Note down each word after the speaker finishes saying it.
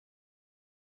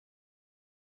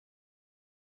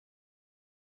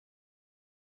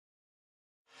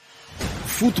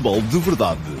Futebol de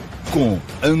Verdade com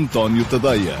António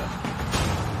Tadeia.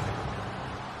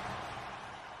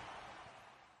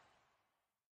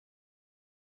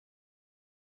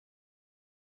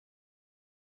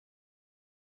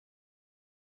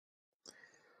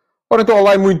 Ora então,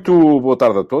 olá e muito boa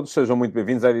tarde a todos. Sejam muito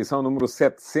bem-vindos à edição número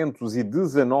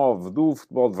 719 do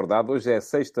Futebol de Verdade. Hoje é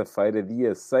sexta-feira,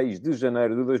 dia 6 de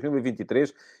janeiro de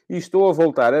 2023 e estou a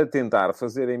voltar a tentar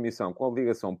fazer a emissão com a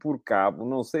ligação por cabo.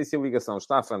 Não sei se a ligação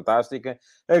está fantástica.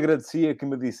 Agradecia que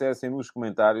me dissessem nos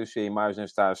comentários se a imagem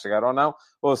está a chegar ou não,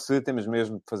 ou se temos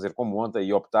mesmo de fazer como ontem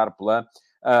e optar pela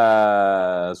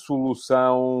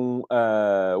solução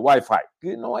Wi-Fi,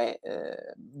 que não é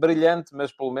brilhante,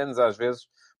 mas pelo menos às vezes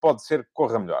pode ser que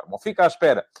corra melhor. Bom, fica à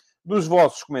espera dos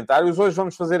vossos comentários. Hoje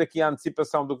vamos fazer aqui a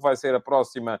antecipação do que vai ser a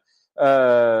próxima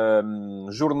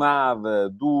jornada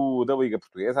da Liga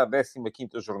Portuguesa, a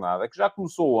 15ª jornada, que já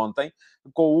começou ontem,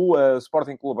 com o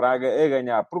Sporting Clube Braga a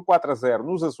ganhar por 4-0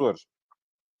 nos Açores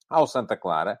ao Santa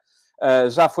Clara.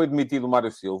 Já foi demitido o Mário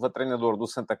Silva, treinador do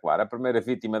Santa Clara, a primeira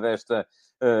vítima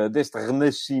deste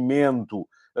renascimento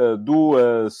do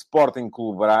Sporting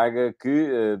Clube Braga,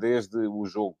 que desde o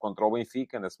jogo contra o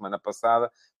Benfica, na semana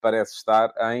passada, parece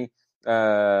estar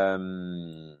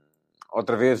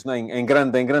outra vez em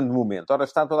grande momento. Ora,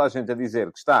 está toda a gente a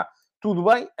dizer que está tudo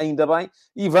bem, ainda bem,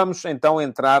 e vamos então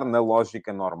entrar na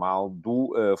lógica normal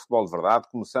do Futebol de Verdade,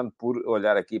 começando por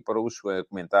olhar aqui para os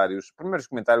comentários, os primeiros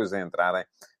comentários a entrarem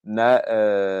na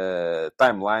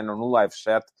timeline ou no live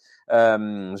chat.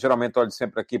 Geralmente olho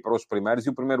sempre aqui para os primeiros, e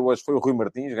o primeiro hoje foi o Rui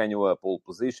Martins, ganhou a pole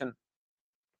position.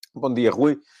 Bom dia,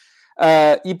 Rui.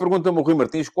 E pergunta-me o Rui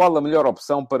Martins qual a melhor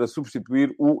opção para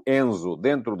substituir o Enzo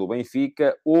dentro do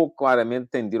Benfica, ou claramente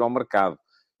tem de ir ao mercado.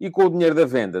 E com o dinheiro da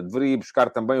venda, deveria ir buscar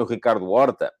também o Ricardo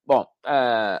Horta? Bom,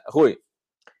 Rui,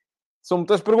 são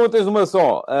muitas perguntas numa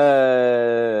só.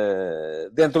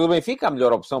 Dentro do Benfica, a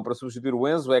melhor opção para substituir o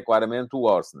Enzo é claramente o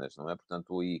Orsnes, não é?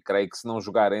 Portanto, e creio que se não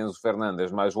jogar Enzo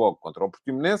Fernandes mais logo contra o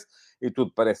Portimonense, e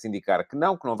tudo parece indicar que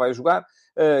não vai jogar,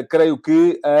 creio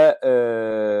que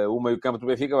o meio-campo do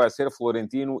Benfica vai ser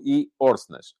Florentino e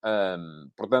Orsnes.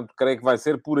 Portanto, creio que vai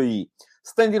ser por aí.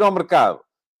 Se tem de ir ao mercado,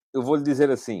 eu vou-lhe dizer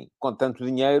assim, com tanto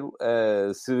dinheiro,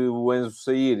 se o Enzo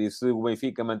sair e se o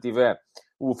Benfica mantiver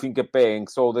o fim-capé em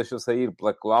que só o deixa sair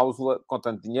pela cláusula, com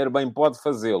tanto dinheiro, bem pode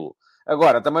fazê-lo.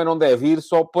 Agora, também não deve ir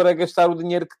só para gastar o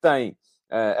dinheiro que tem.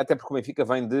 Até porque o Benfica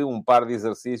vem de um par de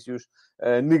exercícios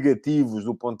negativos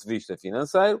do ponto de vista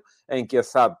financeiro, em que a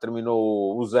SAD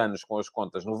terminou os anos com as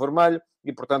contas no vermelho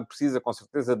e, portanto, precisa, com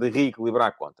certeza, de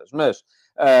reequilibrar contas. Mas,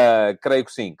 creio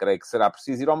que sim, creio que será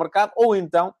preciso ir ao mercado, ou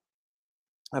então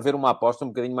haver uma aposta um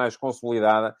bocadinho mais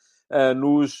consolidada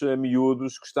nos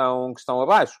miúdos que estão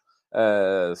abaixo.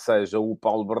 Seja o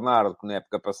Paulo Bernardo, que na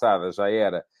época passada já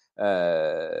era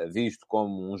visto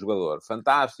como um jogador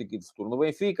fantástico e de futuro no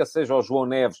Benfica, seja o João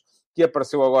Neves, que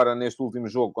apareceu agora neste último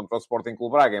jogo contra o Sporting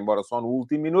Clube Braga, embora só no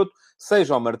último minuto,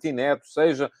 seja o Martim Neto,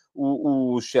 seja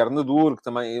o Chernedur, que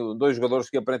também, dois jogadores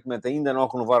que aparentemente ainda não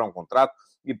renovaram o contrato,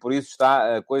 e por isso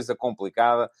está a coisa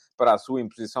complicada para a sua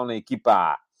imposição na equipa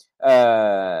A.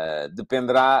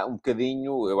 Dependerá um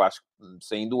bocadinho, eu acho que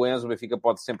saindo o Enzo, o Benfica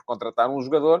pode sempre contratar um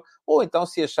jogador, ou então,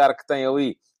 se achar que tem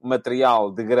ali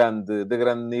material de grande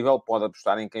nível, pode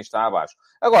apostar em quem está abaixo.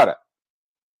 Agora,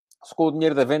 se com o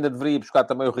dinheiro da venda deveria ir buscar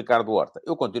também o Ricardo Horta.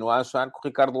 Eu continuo a achar que o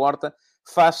Ricardo Horta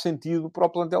faz sentido para o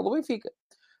plantel do Benfica.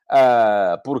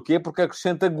 Porquê? Porque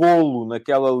acrescenta golo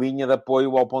naquela linha de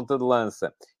apoio ao ponta de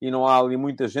lança. E não há ali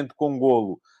muita gente com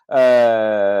golo.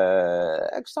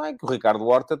 A questão é que o Ricardo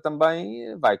Horta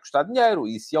também vai custar dinheiro.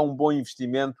 E se é um bom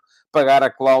investimento pagar a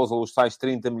cláusula, os tais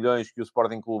 30 milhões que o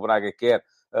Sporting Clube Braga quer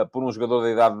por um jogador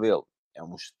da idade dele, é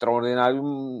um extraordinário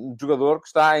jogador que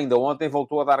está, ainda ontem,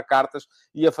 voltou a dar cartas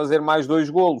e a fazer mais 2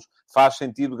 golos. Faz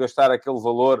sentido gastar aquele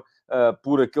valor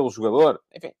por aquele jogador?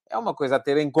 Enfim, é uma coisa a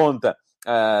ter em conta.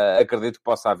 Acredito que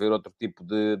possa haver outro tipo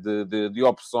de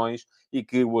opções e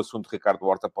que o assunto de Ricardo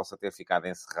Horta possa ter ficado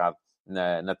encerrado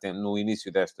no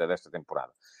início desta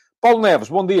temporada. Paulo Neves,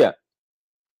 bom dia.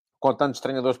 Com tantos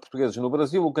treinadores portugueses no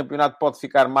Brasil, o campeonato pode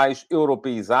ficar mais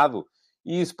europeizado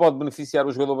e isso pode beneficiar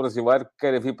o jogador brasileiro que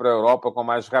queira vir para a Europa com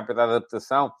mais rápida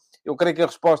adaptação? Eu creio que a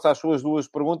resposta às suas duas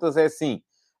perguntas é sim.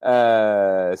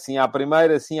 Sim à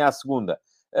primeira, sim à segunda.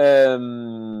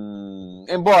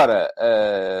 Embora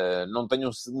não tenham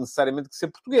necessariamente que ser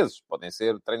portugueses, podem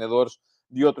ser treinadores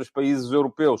de outros países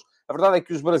europeus. A verdade é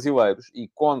que os brasileiros, e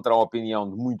contra a opinião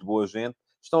de muito boa gente,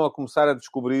 estão a começar a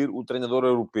descobrir o treinador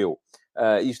europeu.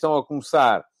 E estão a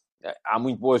começar há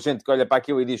muito boa gente que olha para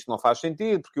aquilo e diz que não faz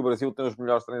sentido, porque o Brasil tem os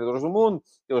melhores treinadores do mundo,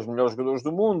 tem os melhores jogadores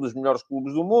do mundo, os melhores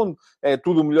clubes do mundo, é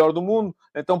tudo o melhor do mundo.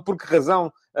 Então, por que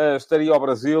razão estaria o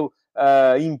Brasil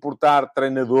a importar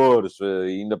treinadores,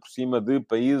 ainda por cima de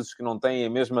países que não têm a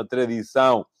mesma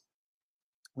tradição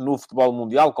no futebol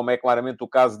mundial, como é claramente o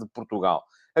caso de Portugal?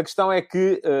 A questão é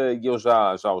que, e eu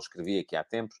já o escrevi aqui há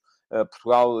tempos,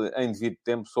 Portugal, em devido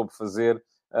tempo, soube fazer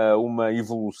uma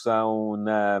evolução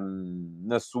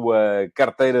na sua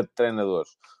carteira de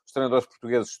treinadores. Os treinadores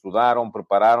portugueses estudaram,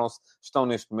 prepararam-se, estão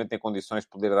neste momento em condições de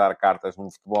poder dar cartas num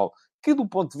futebol que, do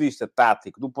ponto de vista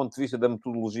tático, do ponto de vista da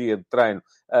metodologia de treino,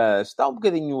 está um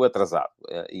bocadinho atrasado.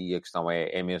 E a questão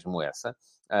é mesmo essa.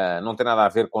 Não tem nada a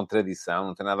ver com tradição,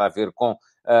 não tem nada a ver com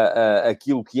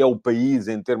aquilo que é o país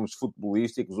em termos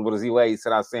futebolísticos. O Brasil é e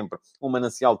será sempre um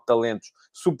manancial de talentos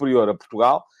superior a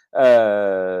Portugal.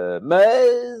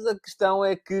 Mas a questão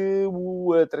é que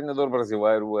o treinador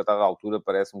brasileiro, a dada altura,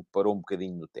 parece-me que parou um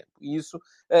bocadinho no tempo. E isso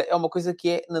é uma coisa que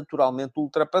é naturalmente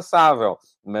ultrapassável.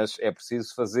 Mas é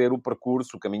preciso fazer o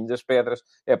percurso, o caminho das pedras,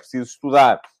 é preciso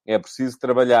estudar, é preciso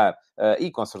trabalhar.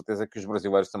 E com certeza que os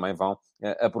brasileiros também vão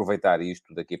aproveitar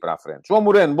isto daqui para a frente. João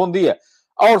Moreno, bom dia.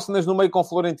 Órsenas no meio com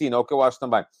Florentino, é o que eu acho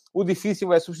também. O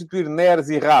difícil é substituir Neres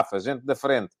e Rafa, gente da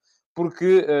frente,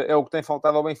 porque é o que tem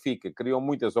faltado ao Benfica. Criam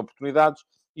muitas oportunidades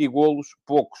e golos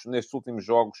poucos nestes últimos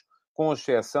jogos, com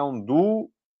exceção do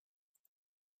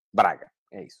Braga.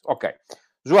 É isso. Ok.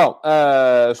 João,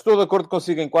 estou de acordo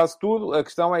consigo em quase tudo. A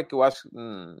questão é que eu acho...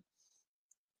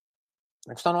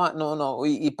 a questão não há... Não,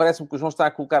 e parece-me que o João está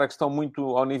a colocar a questão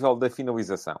muito ao nível da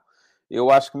finalização. Eu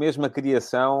acho que mesmo a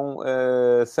criação,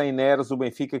 sem Neres, o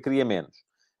Benfica cria menos.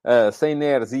 Sem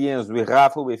Neres e Enzo e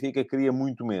Rafa, o Benfica cria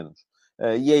muito menos.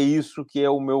 E é isso que é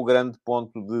o meu grande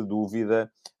ponto de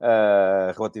dúvida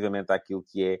relativamente àquilo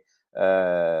que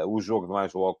é o jogo de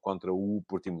mais logo contra o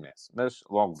Portimonense. Mas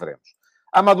logo veremos.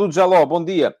 Amadou Jaló, bom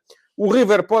dia. O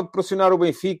River pode pressionar o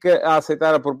Benfica a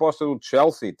aceitar a proposta do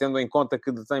Chelsea, tendo em conta que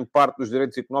detém parte dos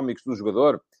direitos económicos do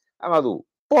jogador? Amadou,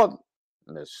 pode.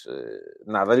 Mas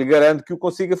nada lhe garante que o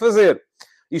consiga fazer.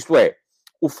 Isto é,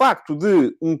 o facto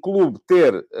de um clube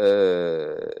ter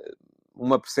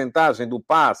uma percentagem do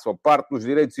passe ou parte dos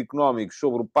direitos económicos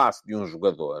sobre o passe de um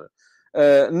jogador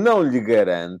não lhe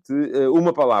garante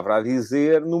uma palavra a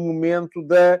dizer no momento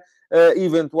da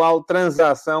eventual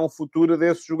transação futura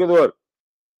desse jogador.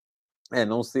 A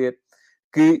não ser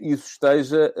que isso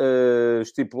esteja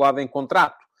estipulado em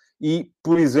contrato. E,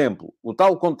 por exemplo, o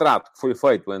tal contrato que foi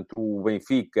feito entre o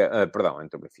Benfica...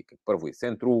 entre o Benfica,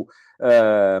 entre o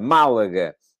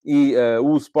Málaga e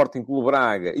o Sporting Clube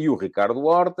Braga e o Ricardo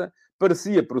Horta,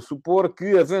 parecia pressupor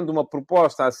que, havendo uma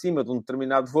proposta acima de um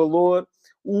determinado valor,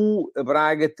 o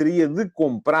Braga teria de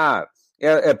comprar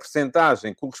a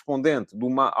percentagem correspondente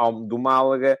do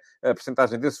Málaga, a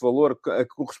percentagem desse valor que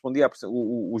correspondia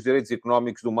os direitos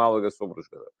económicos do Málaga sobre o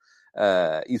jogador.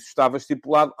 Isso estava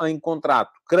estipulado em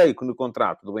contrato. Creio que no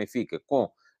contrato do Benfica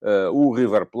com o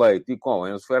River Plate e com o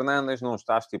Enzo Fernandes não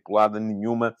está estipulada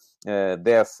nenhuma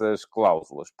dessas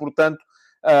cláusulas. Portanto,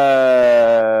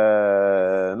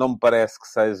 não me parece que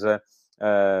seja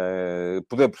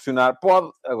poder pressionar.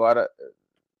 Pode, agora...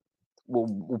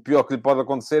 O pior que lhe pode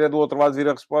acontecer é do outro lado vir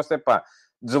a resposta,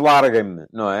 deslarguem-me,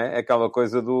 não é? Aquela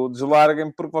coisa do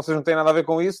deslarguem-me, porque vocês não têm nada a ver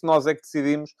com isso, nós é que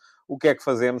decidimos o que é que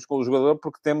fazemos com o jogador,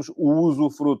 porque temos o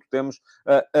usufruto, temos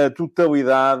a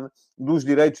totalidade dos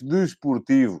direitos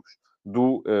desportivos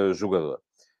do jogador.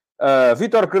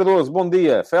 Vítor Cardoso, bom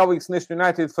dia. Félix neste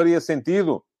United faria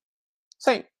sentido?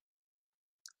 Sim.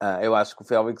 Eu acho que o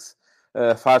Félix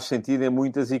faz sentido em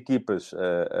muitas equipas.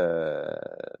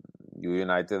 E o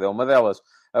United é uma delas.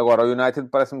 Agora, o United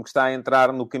parece-me que está a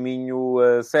entrar no caminho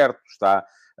certo.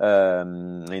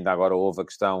 Ainda agora houve a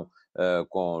questão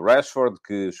com o Rashford,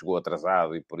 que chegou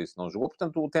atrasado e por isso não jogou.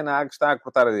 Portanto, o Ten Hag está a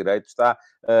cortar a direito, está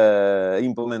a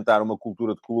implementar uma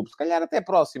cultura de clube, se calhar até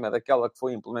próxima daquela que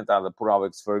foi implementada por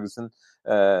Alex Ferguson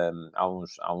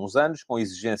há uns anos, com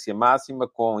exigência máxima,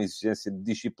 com exigência de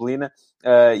disciplina,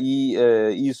 e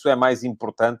isso é mais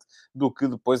importante do que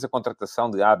depois a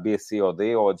contratação de A, B, C ou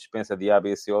D, ou a dispensa de A,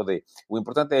 B, C ou D. O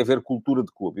importante é haver cultura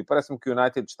de clube. E parece-me que o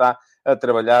United está a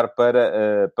trabalhar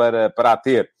para a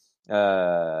ter.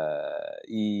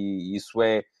 E isso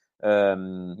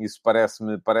isso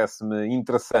parece-me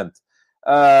interessante.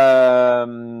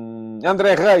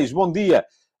 André Reis, bom dia.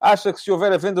 Acha que se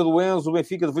houver a venda do Enzo, o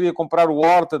Benfica deveria comprar o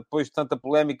Horta depois de tanta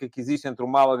polémica que existe entre o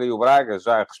Málaga e o Braga?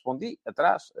 Já respondi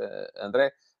atrás,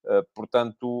 André.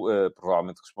 Portanto,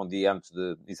 provavelmente respondi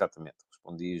exatamente,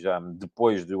 respondi já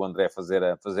depois de o André fazer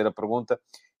a pergunta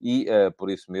e por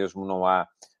isso mesmo não há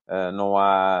Não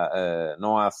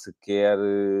há sequer...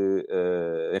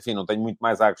 enfim, não tenho muito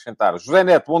mais a acrescentar. José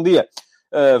Neto, bom dia.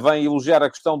 Vem elogiar a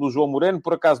questão do João Moreno.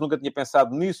 Por acaso nunca tinha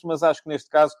pensado nisso, mas acho que neste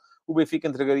caso o Benfica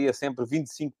entregaria sempre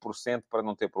 25% para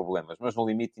não ter problemas. Mas no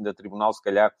limite, ainda tribunal, se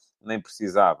calhar, nem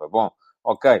precisava. Bom,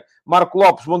 ok. Marco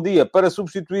Lopes, bom dia. Para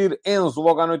substituir Enzo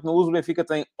logo à noite na Luz, o Benfica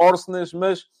tem Orsenas,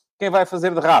 mas quem vai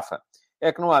fazer de Rafa?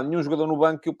 É que não há nenhum jogador no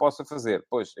banco que o possa fazer.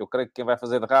 Pois, eu creio que quem vai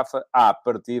fazer de Rafa, à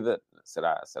partida,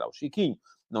 será o Chiquinho.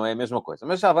 Não é a mesma coisa.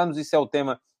 Mas já vamos, isso é o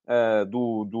tema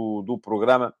do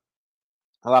programa.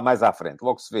 Lá mais à frente,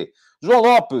 logo se vê. João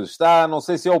Lopes está, não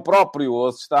sei se é o próprio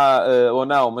ou se está ou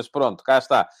não, mas pronto, cá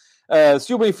está.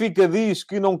 Se o Benfica diz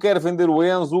que não quer vender o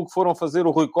Enzo, o que foram fazer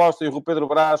o Rui Costa e o Pedro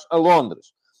Brás a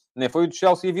Londres? Nem foi o de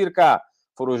Chelsea vir cá.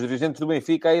 Foram os dirigentes do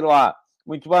Benfica a ir lá.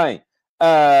 Muito bem.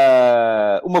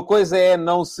 Uma coisa é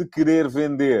não se querer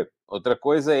vender. Outra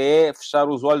coisa é fechar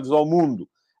os olhos ao mundo.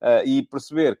 E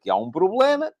perceber que há um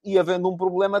problema e, havendo um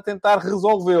problema, tentar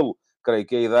resolvê-lo. Creio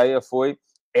que a ideia foi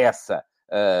essa.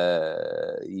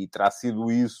 E terá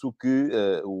sido isso que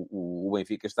o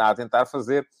Benfica está a tentar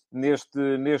fazer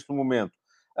neste momento.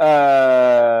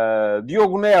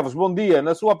 Diogo Neves, bom dia.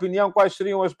 Na sua opinião, quais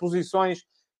seriam as posições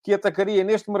que atacaria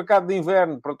neste mercado de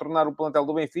inverno para tornar o plantel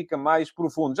do Benfica mais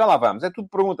profundo? Já lá vamos. É tudo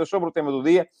perguntas sobre o tema do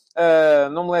dia.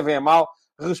 Não me levem a mal.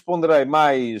 Responderei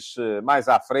mais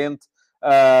à frente.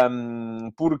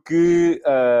 Porque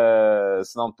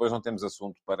senão depois não temos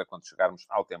assunto para quando chegarmos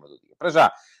ao tema do dia. Para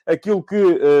já, aquilo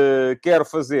que quero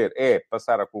fazer é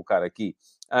passar a colocar aqui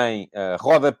em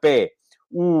rodapé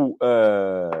o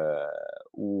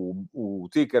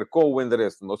ticker com o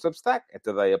endereço do meu Substack, é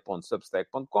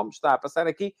tadeia.substack.com, está a passar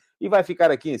aqui e vai ficar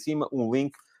aqui em cima um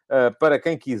link para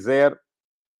quem quiser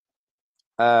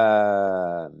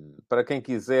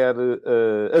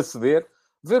aceder,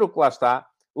 ver o que lá está,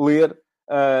 ler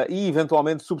e,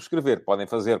 eventualmente, subscrever. Podem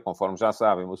fazer, conforme já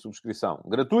sabem, uma subscrição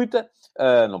gratuita,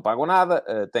 não pagam nada,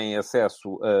 têm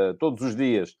acesso todos os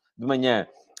dias de manhã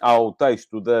ao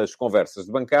texto das conversas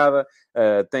de bancada,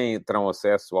 terão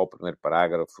acesso ao primeiro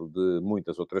parágrafo de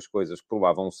muitas outras coisas que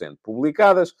provavam sendo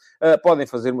publicadas. Podem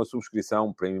fazer uma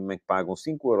subscrição premium em que pagam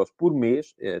 5€ por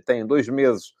mês, têm 2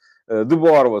 meses de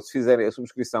borla se fizerem a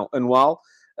subscrição anual.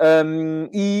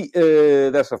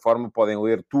 Dessa forma podem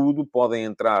ler tudo, podem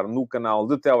entrar no canal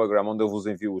de Telegram, onde eu vos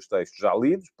envio os textos já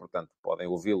lidos, portanto, podem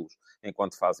ouvi-los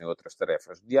enquanto fazem outras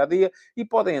tarefas do dia-a-dia, e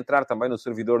podem entrar também no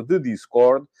servidor de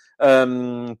Discord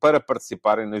para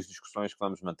participarem nas discussões que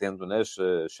vamos mantendo nas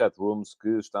chatrooms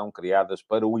que estão criadas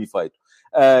para o efeito.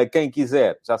 Quem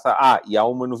quiser, já sabe. E há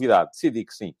uma novidade, decidi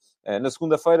que sim. Na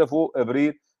segunda-feira vou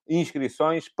abrir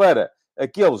inscrições para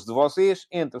aqueles de vocês,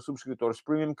 entre subscritores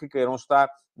premium, que queiram estar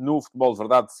no Futebol de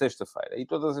Verdade de sexta-feira. E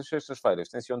todas as sextas-feiras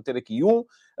tenciono ter aqui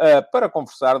para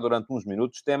conversar durante uns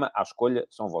minutos. Tema à escolha,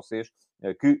 são vocês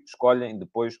que escolhem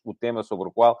depois o tema sobre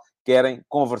o qual querem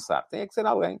conversar. Tem que ser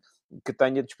alguém que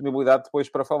tenha disponibilidade depois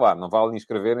para falar. Não vale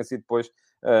inscreverem-se e depois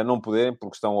não poderem,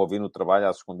 porque estão a ouvir no trabalho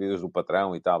às escondidas do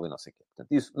patrão e tal, e não sei o quê.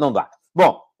 Portanto, isso não dá.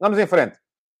 Bom, vamos em frente.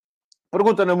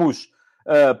 Pergunta na MUS.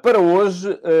 Para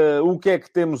hoje, o que é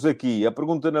que temos aqui? A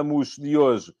pergunta na MUS de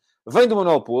hoje vem do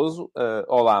Manuel Pozo.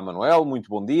 Olá, Manuel, muito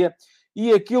bom dia.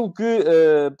 E aquilo que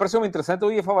pareceu-me interessante,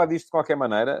 eu ia falar disto de qualquer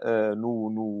maneira,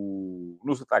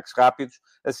 nos ataques rápidos,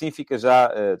 assim fica já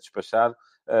despachado.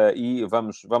 E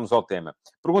vamos ao tema.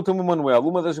 Pergunta-me o Manuel,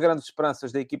 uma das grandes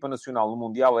esperanças da equipa nacional no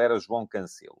Mundial era João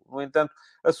Cancelo. No entanto,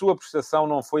 a sua prestação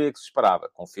não foi a que se esperava.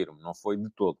 Confirmo, não foi de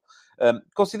todo.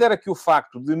 Considera que o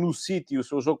facto de, no City, o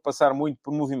seu jogo passar muito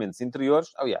por movimentos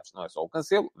interiores, aliás, não é só o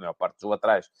Cancelo, a maior parte dos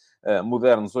laterais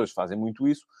modernos hoje fazem muito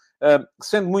isso,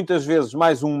 sendo muitas vezes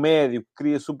mais um médio que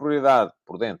cria superioridade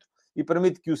por dentro e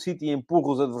permite que o City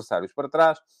empurre os adversários para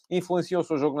trás, influencia o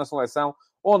seu jogo na seleção,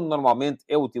 onde normalmente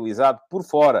é utilizado por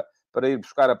fora para ir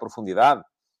buscar a profundidade?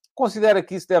 Considera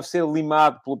que isso deve ser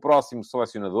limado pelo próximo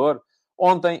selecionador?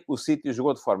 Ontem o City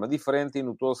jogou de forma diferente e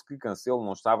notou-se que Cancelo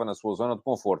não estava na sua zona de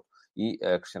conforto. E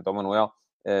acrescentou Manuel,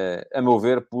 a meu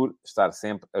ver, por estar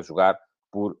sempre a jogar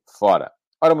por fora.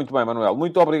 Ora, muito bem, Manuel.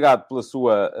 Muito obrigado pela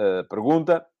sua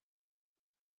pergunta.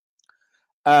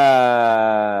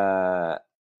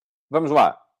 Vamos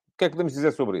lá. O que é que podemos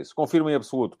dizer sobre isso? Confirmo em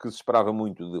absoluto que se esperava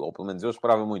muito, ou pelo menos eu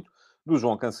esperava muito, do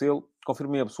João Cancelo.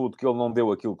 Confirmo em absoluto que ele não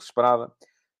deu aquilo que se esperava.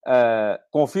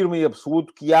 Confirmo em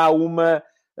absoluto que há uma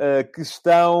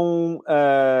questão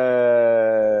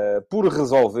por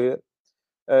resolver,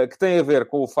 que tem a ver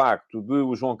com o facto de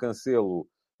o João Cancelo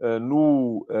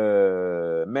no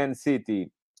Man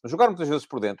City jogar muitas vezes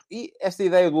por dentro. E esta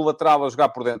ideia do lateral a jogar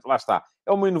por dentro, lá está,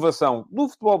 é uma inovação do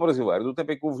futebol brasileiro, do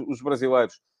tempo em que os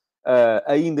brasileiros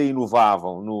ainda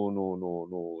inovavam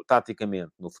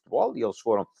taticamente no futebol, e eles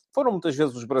foram muitas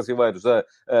vezes os brasileiros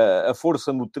a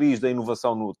força motriz da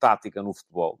inovação tática no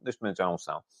futebol. Neste momento já não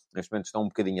são. Neste momento estão um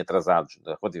bocadinho atrasados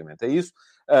relativamente a isso,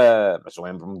 mas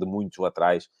lembro-me de muitos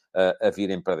laterais a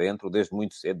virem para dentro desde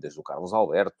muito cedo, desde o Carlos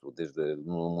Alberto, desde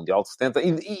no Mundial de 70,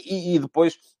 e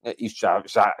depois, isto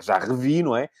já revi,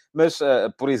 não é? Mas,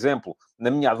 por exemplo, na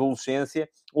minha adolescência,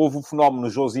 houve o fenómeno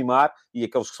Josimar, e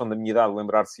aqueles que são da minha idade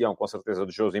lembrar-se-ão com certeza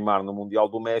de Josimar no Mundial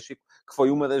do México, que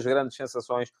foi uma das grandes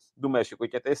sensações do México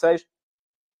 86,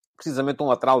 precisamente um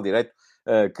lateral direito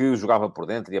que jogava por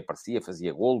dentro e aparecia,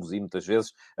 fazia golos e muitas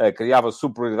vezes criava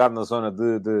superioridade na zona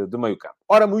de meio campo.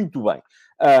 Ora, muito bem.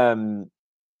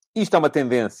 Isto é uma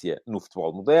tendência no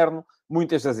futebol moderno,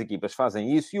 muitas das equipas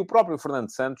fazem isso, e o próprio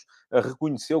Fernando Santos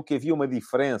reconheceu que havia uma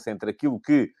diferença entre aquilo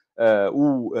que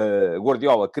o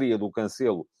Guardiola queria do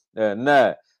Cancelo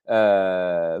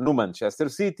no Manchester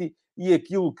City e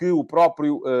aquilo que o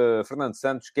próprio Fernando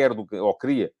Santos quer, ou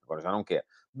queria, agora já não quer,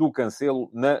 do Cancelo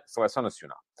na Seleção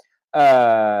Nacional.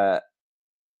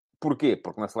 Porquê?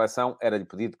 Porque na seleção era-lhe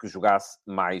pedido que jogasse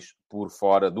mais por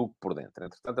fora do que por dentro.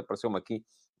 Entretanto, apareceu-me aqui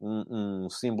um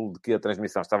símbolo de que a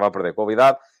transmissão estava a perder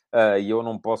qualidade e eu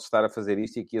não posso estar a fazer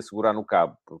isto e aqui a segurar no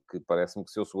cabo, porque parece-me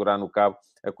que se eu segurar no cabo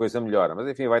a coisa melhora. Mas,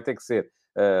 enfim, vai ter que ser,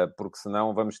 porque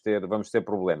senão vamos ter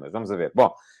problemas. Vamos a ver.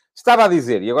 Bom, estava a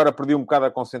dizer, e agora perdi um bocado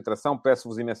a concentração,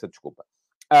 peço-vos imensa desculpa.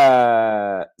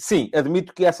 Sim,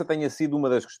 admito que essa tenha sido uma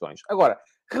das questões. Agora,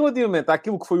 relativamente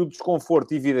àquilo que foi o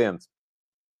desconforto evidente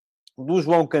do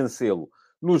João Cancelo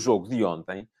no jogo de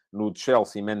ontem, no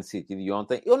Chelsea-Man City de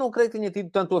ontem, eu não creio que tenha tido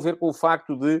tanto a ver com o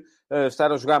facto de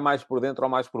estar a jogar mais por dentro ou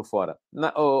mais por fora.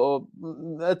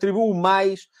 Atribuo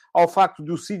mais ao facto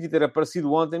de o City ter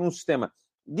aparecido ontem num sistema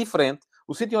diferente.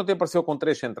 O City ontem apareceu com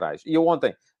 3 centrais. E eu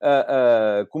ontem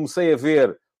comecei a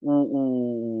ver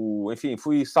enfim,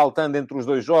 fui saltando entre os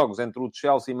 2 jogos, entre o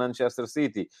Chelsea e Manchester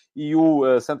City e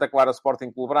o Santa Clara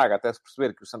Sporting Clube Braga, até se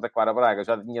perceber que o Santa Clara Braga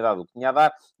já tinha dado o que tinha a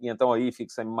dar, e então aí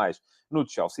fixei-me mais no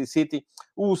Chelsea City.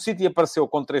 O City apareceu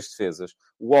com 3 defesas,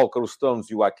 o Walker, o Stones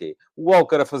e o Ake. O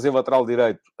Walker a fazer lateral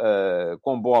direito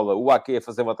com bola, o Ake a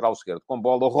fazer lateral esquerdo com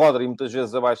bola, o Rodri muitas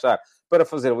vezes a baixar para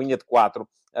fazer linha de 4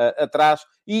 atrás,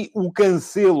 e o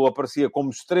Cancelo aparecia como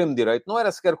extremo direito, não era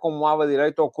sequer como ala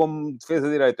direito ou como defesa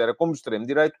direito, era como extremo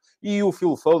direito, e o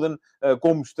Phil Foden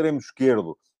como extremo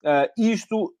esquerdo.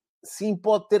 Isto, sim,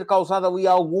 pode ter causado ali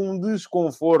algum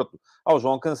desconforto ao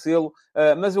João Cancelo,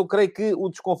 mas eu creio que o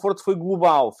desconforto foi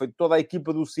global, foi de toda a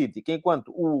equipa do City, que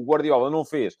enquanto o Guardiola não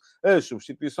fez as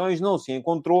substituições, não se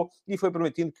encontrou e foi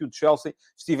permitindo que o Chelsea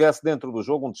estivesse dentro do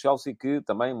jogo, um Chelsea que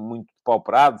também muito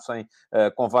pauperado,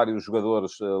 com vários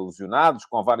jogadores lesionados,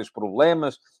 com vários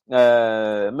problemas,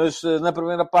 mas na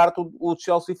primeira parte o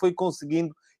Chelsea foi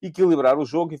conseguindo equilibrar o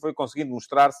jogo e foi conseguindo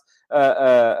mostrar-se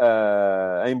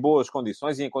em boas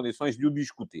condições e em condições de o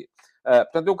discutir.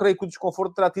 Portanto, eu creio que o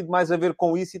desconforto terá tido mais a ver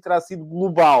com isso e terá sido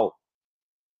global.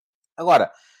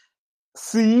 Agora,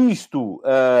 se isto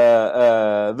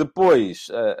depois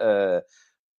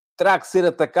terá que ser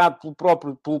atacado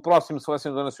pelo próximo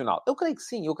selecionador nacional, eu creio que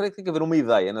sim. Eu creio que tem que haver uma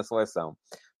ideia na seleção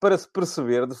para se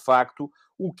perceber, de facto,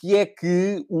 o que é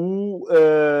que o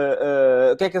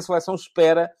que é que a seleção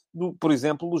espera, por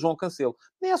exemplo, do João Cancelo.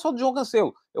 Nem é só do João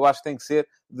Cancelo. Eu acho que tem que ser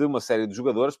de uma série de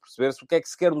jogadores, perceber-se o que é que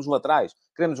se quer dos laterais.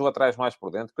 Queremos os laterais mais por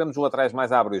dentro, queremos os laterais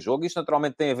mais a abrir o jogo. Isto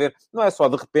naturalmente tem a ver, não é só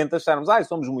de repente acharmos,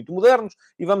 somos muito modernos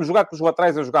e vamos jogar com os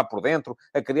laterais a jogar por dentro,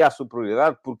 a criar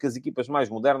superioridade, porque as equipas mais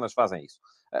modernas fazem isso.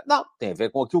 Não, tem a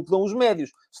ver com aquilo que dão os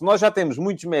médios. Se nós já temos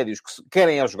muitos médios que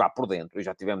querem a jogar por dentro, e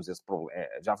já tivemos esse problema,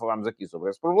 já falámos aqui sobre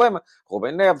esse problema,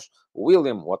 Rubem Neves, o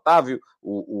William, o Otávio,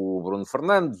 o Bruno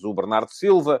Fernandes, o Bernardo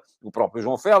Silva, o próprio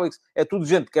João Félix, é tudo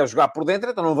gente que quer jogar por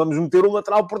dentro, então não vamos meter o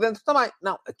lateral por dentro também.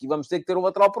 Não, aqui vamos ter que ter o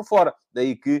lateral por fora.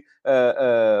 Daí que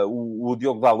o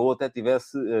Diogo Dalot até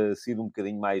tivesse sido um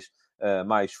bocadinho mais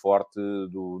forte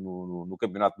no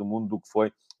Campeonato do Mundo do que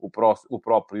foi o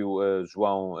próprio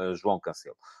João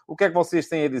Cancelo. O que é que vocês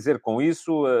têm a dizer com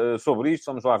isso, sobre isto?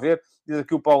 Vamos lá ver. Diz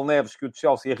aqui o Paulo Neves que o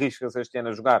Chelsea arrisca-se este ano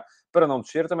a jogar para não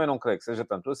descer. Também não creio que seja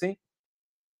tanto assim.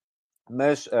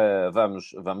 Mas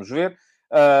vamos ver.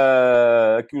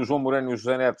 Aqui o João Moreno e o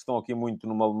José Neto estão aqui muito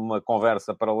numa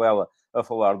conversa paralela a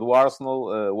falar do Arsenal.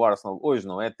 O Arsenal hoje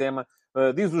não é tema.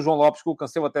 Diz o João Lopes que o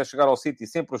Cancelo até chegar ao City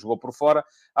sempre jogou por fora.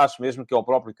 Acho mesmo que é o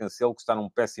próprio Cancelo que está num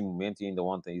péssimo momento e ainda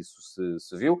ontem isso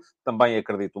se viu. Também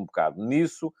acredito um bocado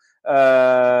nisso.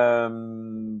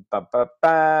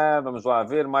 Vamos lá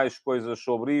ver mais coisas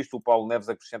sobre isto. O Paulo Neves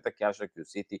acrescenta que acha que o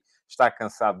City está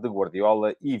cansado de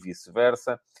Guardiola e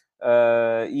vice-versa.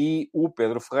 E o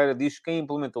Pedro Ferreira diz que quem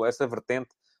implementou essa vertente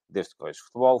desde que vejo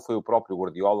futebol, foi o próprio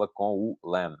Guardiola com o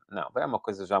Lam. Não, é uma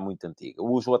coisa já muito antiga.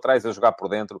 Os laterais a jogar por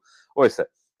dentro. Ouça,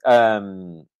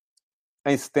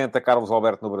 em 70, Carlos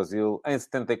Alberto no Brasil. Em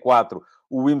 74,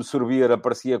 o Wim Sorbier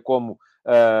aparecia como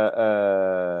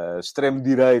extremo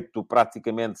direito,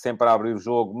 praticamente sempre a abrir o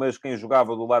jogo, mas quem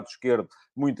jogava do lado esquerdo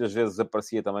muitas vezes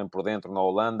aparecia também por dentro na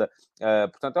Holanda.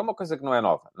 Portanto, é uma coisa que não é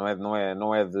nova,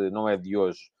 não é de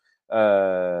hoje.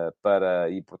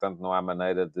 E, portanto, não há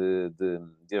maneira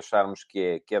de acharmos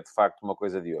que é de facto uma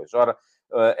coisa de hoje. Ora,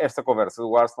 esta conversa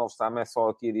do Arsenal está-me só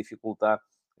aqui a dificultar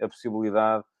a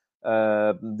possibilidade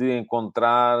de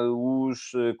encontrar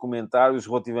os comentários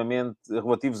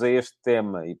relativos a este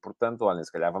tema. E, portanto, olhem,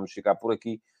 se calhar vamos ficar por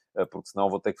aqui, porque senão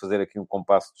vou ter que fazer aqui um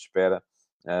compasso de espera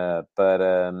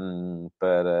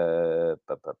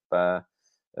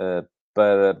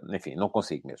enfim, não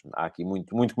consigo mesmo. Há aqui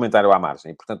muito comentário à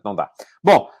margem, e, portanto, não dá.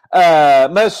 Bom,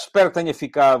 mas espero que tenha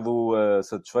ficado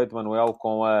satisfeito, Manuel,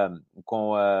 com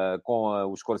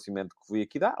o esclarecimento que fui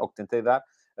aqui dar, ou que tentei dar.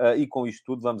 E com isto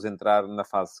tudo vamos entrar na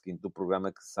fase seguinte do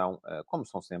programa, que são, como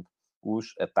são sempre,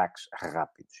 os ataques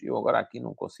rápidos. Eu agora aqui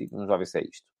não consigo, vamos lá ver se é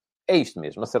isto. É isto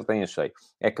mesmo, acertei em cheio.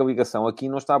 É que a ligação aqui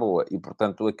não está boa. E,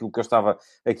 portanto, aquilo que eu estava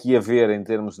aqui a ver em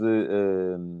termos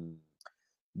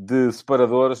de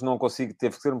separadores, não consigo,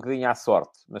 teve que ser um bocadinho à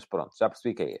sorte. Mas pronto, já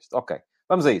percebi que é este. Ok,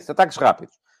 vamos a isso. Ataques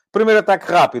rápidos. Primeiro ataque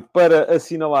rápido para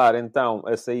assinalar, então,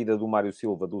 a saída do Mário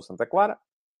Silva do Santa Clara.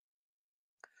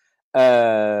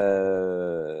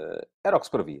 Era o que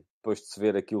se previa, depois de se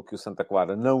ver aquilo que o Santa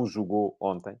Clara não jogou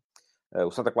ontem.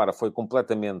 O Santa Clara foi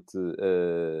completamente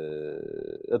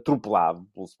atropelado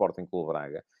pelo Sporting Clube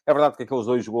Braga. É verdade que aqueles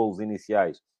 2 golos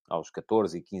iniciais, aos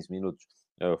 14 e 15 minutos,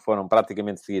 foram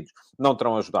praticamente seguidos, não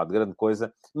terão ajudado grande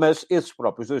coisa, mas esses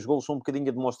próprios 2 golos são um bocadinho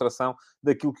a demonstração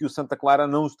daquilo que o Santa Clara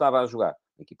não estava a jogar.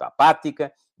 Uma equipa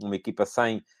apática, uma equipa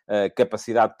sem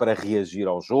capacidade para reagir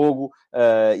ao jogo,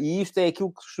 e isto é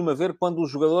aquilo que se costuma ver quando os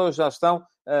jogadores já estão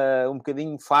um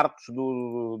bocadinho fartos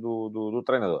do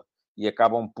treinador e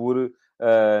acabam por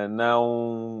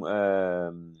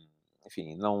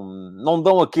enfim, não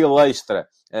dão aquele extra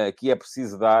que é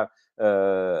preciso dar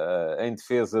em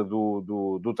defesa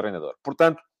do treinador.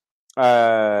 Portanto,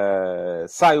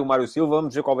 sai o Mário Silva.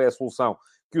 Vamos ver qual é a solução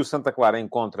que o Santa Clara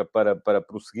encontra para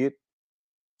prosseguir.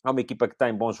 É uma equipa que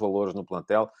tem bons valores no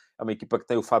plantel, é uma equipa que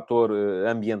tem o fator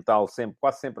ambiental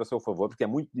quase sempre a seu favor, porque é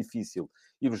muito difícil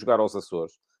ir jogar aos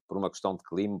Açores, por uma questão de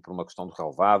clima, por uma questão de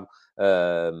relvado,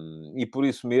 e por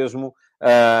isso mesmo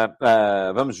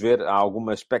vamos ver, há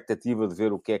alguma expectativa de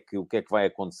ver o que é que vai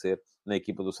acontecer na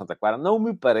equipa do Santa Clara. Não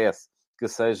me parece que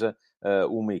seja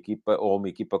uma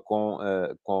equipa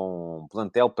com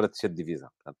plantel para descer de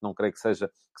divisão. Portanto, não creio que seja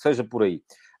por aí.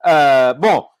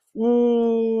 Bom,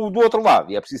 do outro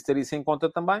lado, e é preciso ter isso em conta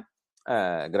também,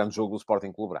 grande jogo do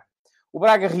Sporting Clube Braga. O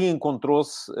Braga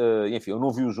reencontrou-se, enfim, eu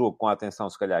não vi o jogo com a atenção,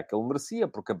 se calhar, que ele merecia,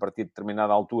 porque a partir de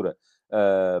determinada altura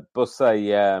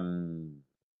passei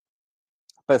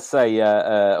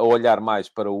a olhar mais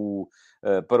para o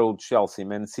de Chelsea e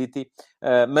Man City,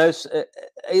 mas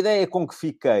a ideia com que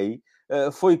fiquei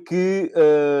foi que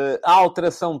a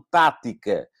alteração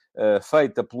tática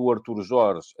feita pelo Artur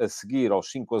Jorge a seguir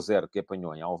aos 5-0 que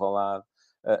apanhou em Alvalade,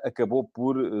 acabou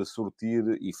por surtir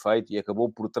efeito e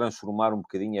acabou por transformar um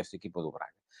bocadinho esta equipa do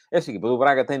Braga. Esta equipa do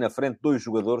Braga tem na frente 2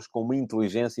 jogadores com uma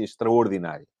inteligência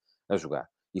extraordinária a jogar.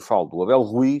 E falo do Abel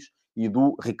Ruiz e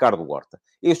do Ricardo Horta.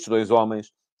 Estes 2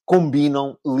 homens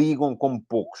combinam, ligam como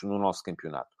poucos no nosso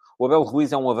campeonato. O Abel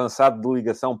Ruiz é um avançado de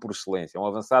ligação por excelência. É um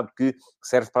avançado que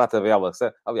serve para a tabela.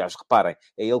 Aliás, reparem,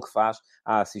 é ele que faz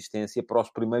a assistência para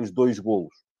os primeiros 2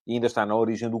 golos. E ainda está na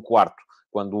origem do quarto,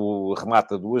 quando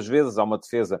remata 2 vezes. Há uma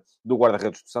defesa do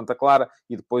guarda-redes do Santa Clara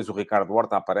e depois o Ricardo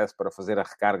Horta aparece para fazer a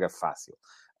recarga fácil.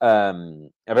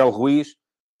 Abel Ruiz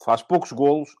faz poucos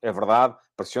golos, é verdade.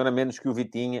 Pressiona menos que o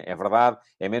Vitinha, é verdade.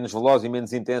 É menos veloz e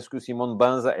menos intenso que o Simão de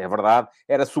Banza, é verdade.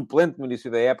 Era suplente no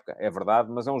início da época, é verdade.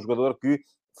 Mas é um jogador que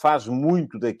faz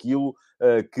muito daquilo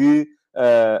que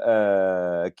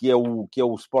é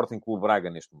o Sporting Clube Braga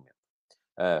neste momento.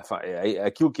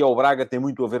 Aquilo que é o Braga tem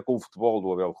muito a ver com o futebol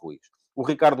do Abel Ruiz. O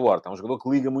Ricardo Horta é um jogador que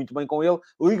liga muito bem com ele,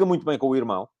 liga muito bem com o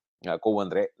irmão, com o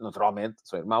André, naturalmente,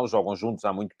 são irmãos, jogam juntos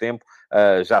há muito tempo,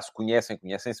 já se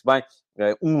conhecem-se bem,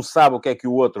 um sabe o que é que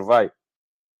o outro vai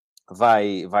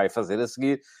fazer a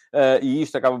seguir, e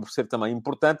isto acaba por ser também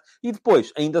importante. E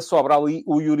depois, ainda sobra ali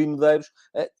o Yuri Medeiros,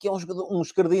 que é um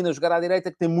esquerdino a jogar à direita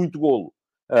que tem muito golo.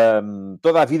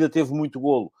 Toda a vida teve muito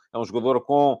golo. É um jogador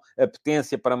com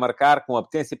apetência para marcar, com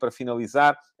apetência para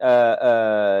finalizar,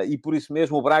 e por isso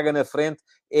mesmo o Braga na frente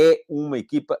é uma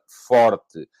equipa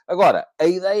forte. Agora, a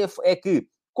ideia é que,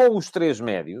 com os 3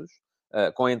 médios,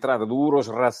 com a entrada do Uros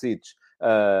Racic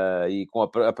e com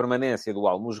a permanência do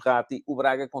Al-Musrati, o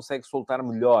Braga consegue soltar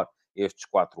melhor estes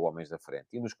 4 homens da frente.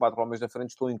 E nos 4 homens da frente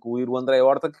estou a incluir o André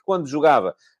Horta, que quando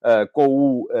jogava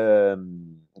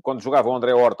quando jogava o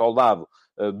André Horta ao lado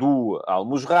do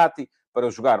Al-Musrati, para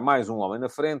jogar mais um homem na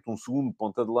frente, um segundo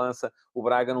ponta de lança, o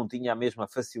Braga não tinha a mesma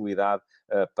facilidade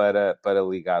para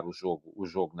ligar o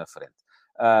jogo na frente.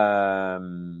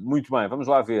 Muito bem, vamos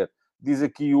lá ver. Diz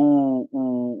aqui o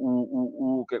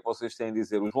que é que vocês têm a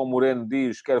dizer? O João Moreno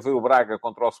diz que quer ver o Braga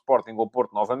contra o Sporting ou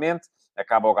Porto novamente.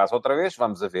 Acaba o gás outra vez.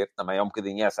 Vamos a ver. Também é um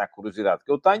bocadinho essa a curiosidade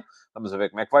que eu tenho. Vamos a ver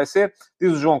como é que vai ser.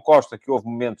 Diz o João Costa que houve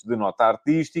momentos de nota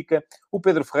artística. O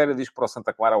Pedro Ferreira diz que para o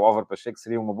Santa Clara o Álvaro Pacheco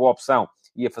seria uma boa opção.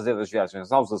 Ia fazer das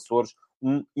viagens aos Açores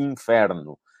um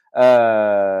inferno.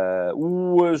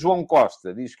 O João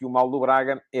Costa diz que o mal do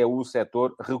Braga é o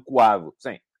setor recuado.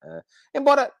 Sim.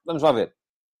 Embora, vamos lá ver.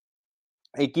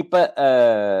 A equipa,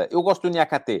 eu gosto do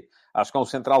Niakate. Acho que é um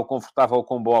central confortável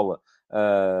com bola.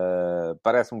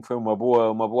 Parece-me que foi uma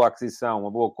boa aquisição,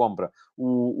 uma boa compra.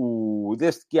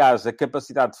 Desde que haja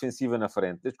capacidade defensiva na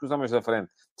frente, desde que os homens da frente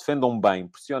defendam bem,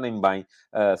 pressionem bem,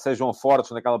 sejam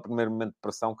fortes naquele primeiro momento de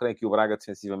pressão, creio que o Braga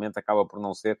defensivamente acaba por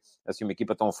não ser assim uma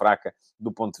equipa tão fraca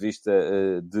do ponto de vista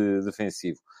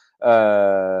defensivo.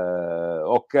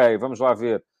 Ok, vamos lá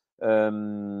ver.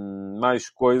 Mais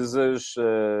coisas.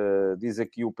 Diz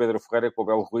aqui o Pedro Ferreira que o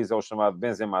Abel Ruiz é o chamado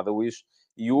Benzema da Wish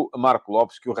e o Marco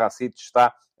Lopes que o Racic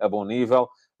está a bom nível.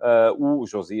 O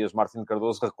Josias Martins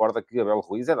Cardoso recorda que Abel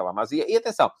Ruiz é da La Masia. E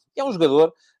atenção, é um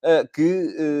jogador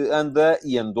que anda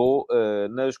e andou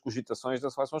nas cogitações da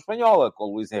seleção espanhola com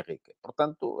o Luís Henrique.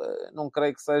 Portanto, não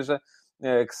creio que seja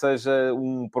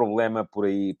um problema por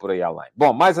aí além.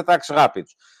 Bom, mais ataques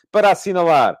rápidos. Para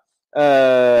assinalar,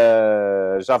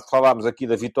 já falámos aqui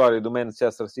da vitória do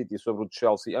Manchester City sobre o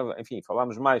Chelsea. Enfim,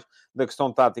 falámos mais da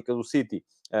questão tática do City,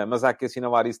 mas há que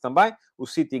assinalar isso também. O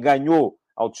City ganhou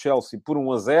ao Chelsea por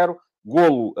 1-0.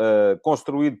 Golo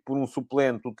construído por um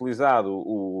suplente utilizado,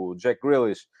 o Jack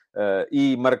Grealish,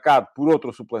 e marcado por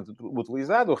outro suplente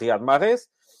utilizado, o Riyad Mahrez.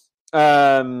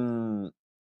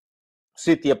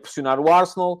 City a pressionar o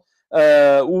Arsenal.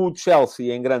 O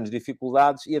Chelsea em grandes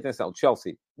dificuldades. E atenção, o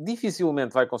Chelsea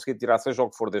dificilmente vai conseguir tirar seja o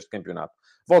que for deste campeonato.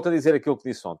 Volto a dizer aquilo que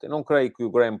disse ontem. Não creio que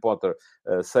o Graham Potter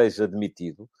seja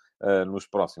demitido nos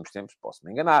próximos tempos. Posso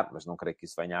me enganar, mas não creio que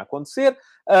isso venha a acontecer.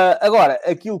 Agora,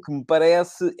 aquilo que me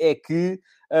parece é que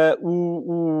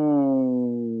o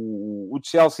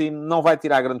Chelsea não vai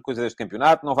tirar grande coisa deste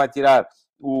campeonato, não vai tirar...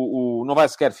 não vai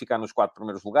sequer ficar nos 4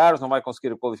 primeiros lugares, não vai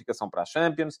conseguir a qualificação para a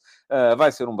Champions,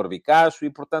 vai ser um barbicacho e,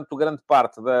 portanto, grande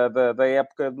parte da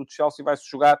época do Chelsea vai-se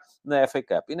jogar na FA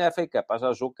Cup. E na FA Cup há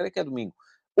já jogo, creio que é domingo,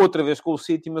 outra vez com o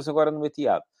City, mas agora no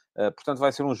Etihad. Portanto,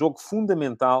 vai ser um jogo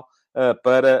fundamental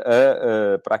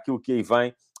para aquilo que aí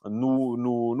vem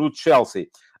no Chelsea.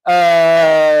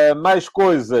 Mais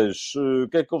coisas. O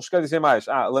que é que eu vos quero dizer mais?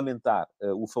 Lamentar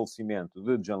o falecimento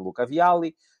de Gianluca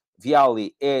Vialli.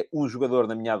 Vialli é um jogador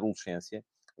da minha adolescência.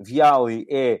 Vialli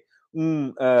é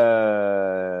um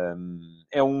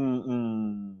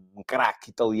craque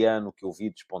italiano que eu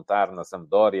vi despontar na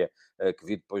Sampdoria, que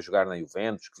vi depois jogar na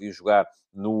Juventus, que vi jogar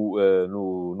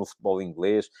no futebol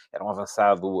inglês. Era um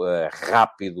avançado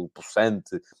rápido,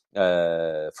 possante,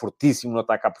 fortíssimo no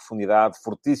ataque à profundidade,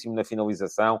 fortíssimo na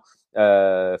finalização.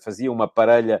 Fazia uma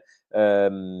parelha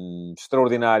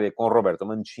extraordinária com Roberto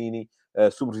Mancini.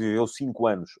 Sobreviveu 5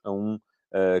 anos a um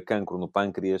cancro no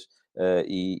pâncreas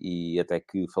e até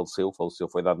que faleceu,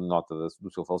 foi dado nota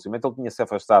do seu falecimento. Ele tinha-se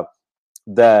afastado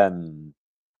da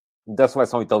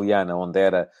seleção italiana, onde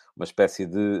era uma espécie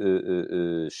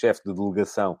de chefe de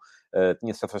delegação,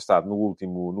 tinha-se afastado no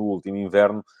último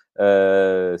inverno,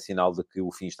 sinal de que o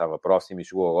fim estava próximo e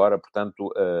chegou agora.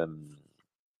 Portanto,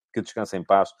 que descanse em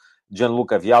paz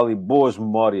Gianluca Vialli, boas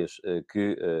memórias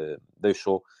que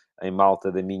deixou em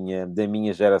malta da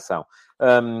minha geração.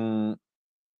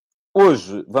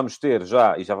 Hoje vamos ter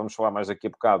já, e já vamos falar mais daqui a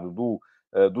bocado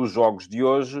dos jogos de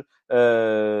hoje,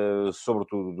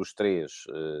 sobretudo dos 3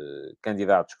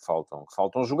 candidatos que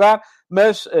faltam jogar,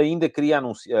 mas ainda queria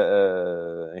anunciar,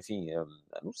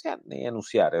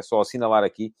 é só assinalar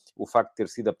aqui o facto de ter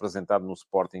sido apresentado no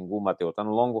Sporting o Matteo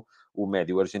Tanlongo, o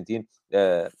médio argentino,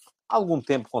 há algum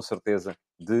tempo, com certeza,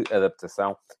 de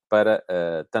adaptação para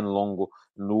Tanlongo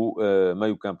no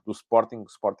meio-campo do Sporting. O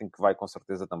Sporting que vai, com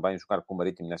certeza, também jogar com o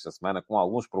Marítimo nesta semana, com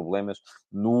alguns problemas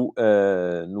no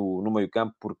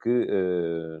meio-campo, porque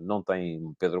não tem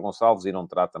Pedro Gonçalves e não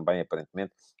terá também,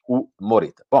 aparentemente, o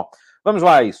Morita. Bom, vamos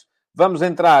lá a isso. Vamos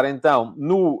entrar, então,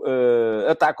 no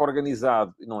ataque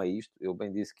organizado. Não é isto. Eu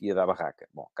bem disse que ia dar barraca.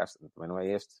 Bom, cá também não é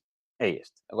este. É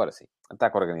este. Agora sim.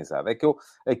 Ataque organizado. É que eu,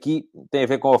 aqui, tem a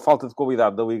ver com a falta de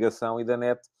qualidade da ligação e da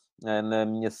net. Na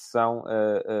minha sessão,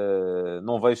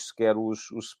 não vejo sequer os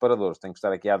separadores. Tenho que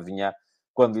estar aqui a adivinhar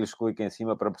quando lhes clico em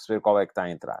cima para perceber qual é que está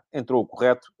a entrar. Entrou o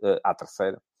correto, à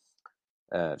terceira.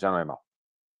 Já não é mau.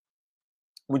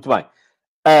 Muito bem.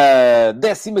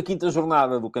 15ª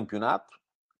jornada do campeonato.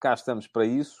 Cá estamos para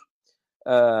isso.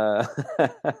 Uh...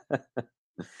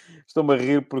 Estou-me a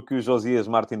rir porque o Josias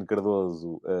Martins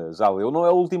Cardoso já leu. Não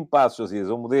é o último passo, Josias.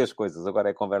 Eu mudei as coisas. Agora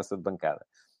é conversa de bancada.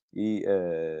 E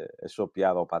achou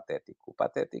piada ao patético. O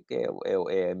patético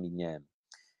é a minha...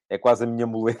 É quase a minha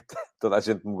muleta. Toda a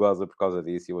gente me goza por causa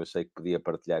disso. E eu achei que podia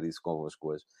partilhar isso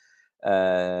convosco hoje.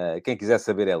 Quem quiser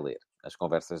saber é ler as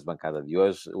conversas de bancada de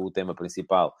hoje. O tema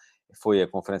principal foi a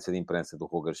conferência de imprensa do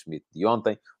Roger Schmidt de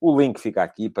ontem. O link fica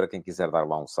aqui para quem quiser dar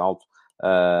lá um salto.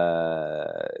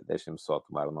 Deixem-me só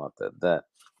tomar nota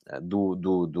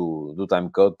do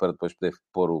timecode para depois poder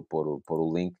pôr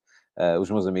o link.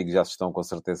 Os meus amigos já se estão com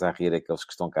certeza a rir, aqueles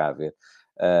que estão cá a ver.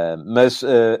 Mas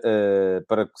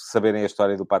para saberem a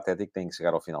história do Patético, têm que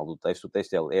chegar ao final do texto. O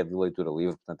texto é de leitura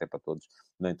livre, portanto é para todos.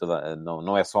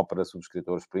 Não é só para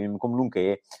subscritores premium, como nunca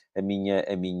é a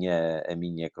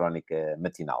minha crónica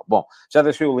matinal. Bom, já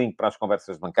deixei o link para as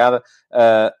conversas de bancada.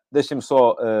 Deixem-me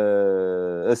só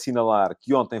assinalar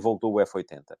que ontem voltou o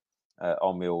F80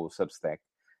 ao meu Substack.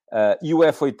 E o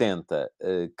F80,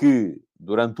 que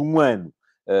durante um ano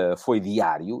foi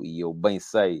diário, e eu bem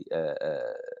sei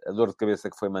a dor de cabeça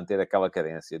que foi manter aquela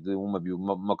cadência de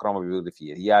uma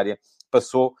cromobiografia diária,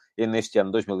 passou neste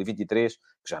ano 2023,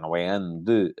 que já não é ano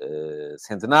de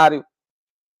centenário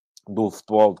do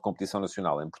futebol de competição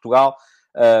nacional em Portugal,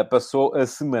 passou a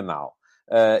semanal.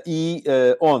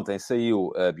 Ontem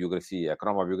saiu a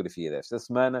cromobiografia desta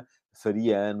semana.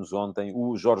 Faria anos ontem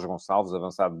o Jorge Gonçalves,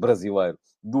 avançado brasileiro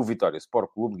do Vitória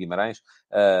Sport Clube de Guimarães,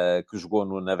 que jogou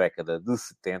na década de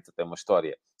 70. Tem uma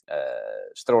história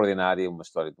extraordinária, uma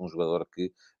história de um jogador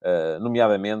que,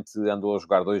 nomeadamente, andou a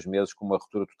jogar 2 meses com uma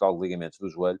ruptura total de ligamentos do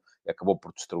joelho, acabou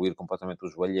por destruir completamente o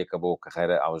joelho e acabou a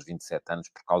carreira aos 27 anos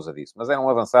por causa disso. Mas era um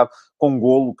avançado com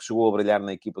golo que chegou a brilhar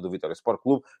na equipa do Vitória Sport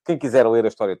Clube. Quem quiser ler a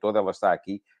história toda, ela está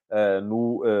aqui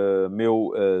no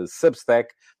meu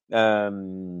Substack.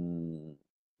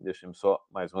 Deixem-me só,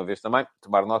 mais uma vez também,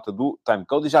 tomar nota do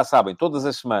timecode. E já sabem, todas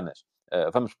as semanas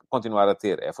vamos continuar a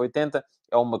ter F80.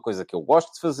 É uma coisa que eu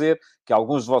gosto de fazer, que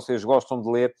alguns de vocês gostam de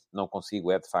ler. Não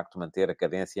consigo, de facto, manter a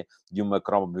cadência de uma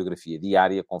cromobiografia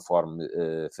diária, conforme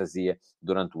fazia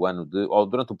durante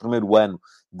o primeiro ano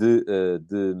de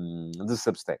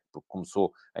Substack, porque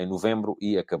começou em novembro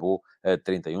e acabou a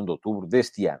 31 de outubro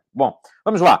deste ano. Bom,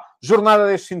 vamos lá. Jornada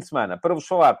deste fim de semana. Para vos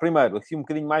falar, primeiro, aqui um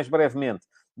bocadinho mais brevemente,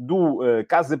 do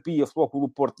Casa Pia Futebol Clube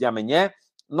do Porto de amanhã.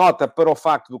 Nota para o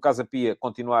facto do Casa Pia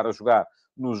continuar a jogar,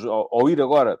 ou ir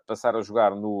agora passar a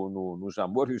jogar no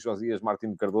Jamor. E o Josias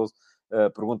Martins Cardoso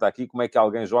pergunta aqui como é que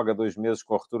alguém joga 2 meses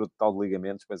com a ruptura total de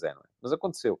ligamentos. Pois é, não é? Mas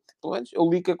aconteceu. Pelo menos eu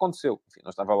li que aconteceu. Enfim, não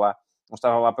estava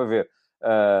lá para ver.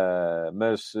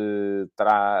 Mas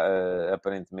terá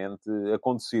aparentemente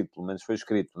acontecido. Pelo menos foi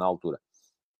escrito na altura.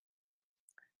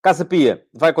 Casa Pia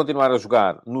vai continuar a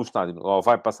jogar no estádio, ou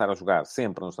vai passar a jogar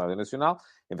sempre no Estádio Nacional,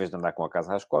 em vez de andar com a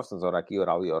casa às costas, ora aqui,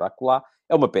 ora ali, ora acolá.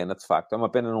 É uma pena, de facto. É uma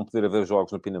pena não poder haver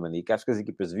jogos no Pinamanique. Acho que as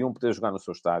equipas deviam poder jogar no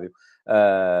seu estádio.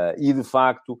 E, de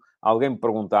facto, alguém me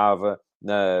perguntava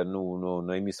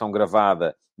na emissão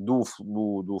gravada do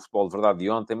Futebol de Verdade de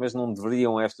ontem, mas não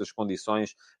deveriam estas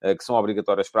condições que são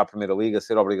obrigatórias para a Primeira Liga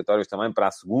ser obrigatórias também para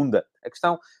a Segunda? A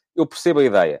questão, eu percebo a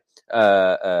ideia.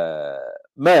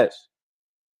 Mas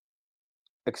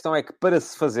a questão é que para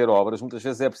se fazer obras, muitas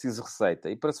vezes é preciso receita.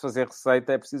 E para se fazer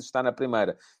receita é preciso estar na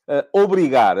primeira.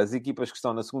 Obrigar as equipas que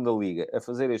estão na segunda liga a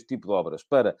fazer este tipo de obras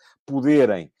para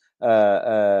poderem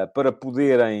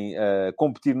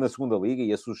competir na segunda liga,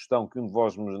 e a sugestão que um de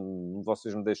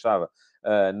vocês me deixava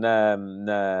na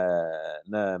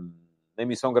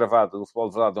emissão gravada do Futebol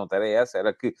de Verdade de ontem era essa,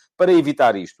 era que para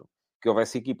evitar isto, que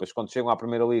houvesse equipas, quando chegam à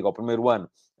Primeira Liga, ao primeiro ano,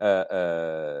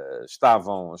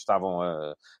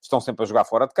 estão sempre a jogar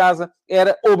fora de casa,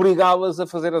 era obrigá-las a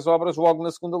fazer as obras logo na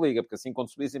Segunda Liga, porque assim,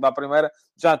 quando subissem para a Primeira,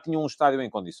 já tinham um estádio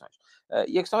em condições.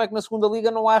 E a questão é que na Segunda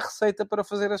Liga não há receita para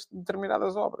fazer as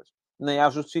determinadas obras. Nem há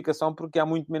justificação, porque há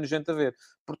muito menos gente a ver.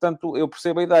 Portanto, eu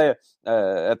percebo a ideia.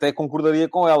 Até concordaria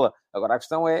com ela. Agora, a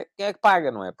questão é quem é que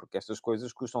paga, não é? Porque estas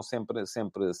coisas custam sempre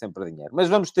dinheiro. Mas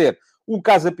vamos ter o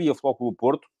Casa Pia Futebol Clube do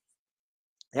Porto,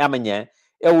 é amanhã,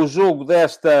 é o jogo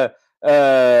desta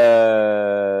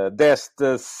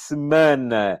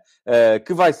semana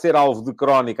que vai ser alvo de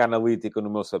crónica analítica no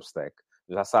meu Substack.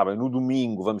 Já sabem, no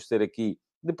domingo vamos ter aqui,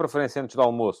 de preferência antes do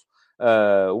almoço,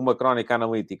 uma crónica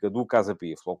analítica do Casa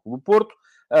Pia Futebol Clube do Porto.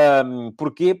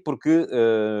 Porquê? Porque,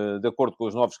 de acordo com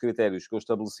os novos critérios que eu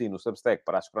estabeleci no Substack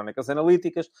para as crónicas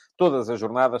analíticas, todas as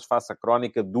jornadas faço a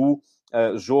crónica do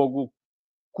jogo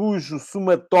cujo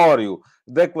somatório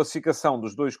da classificação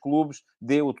dos dois clubes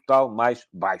dê o total mais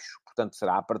baixo. Portanto,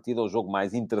 será a partida o jogo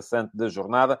mais interessante da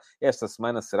jornada. Esta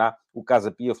semana será o Casa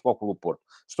Pia Futebol Clube do Porto.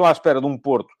 Estou à espera de um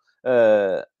Porto...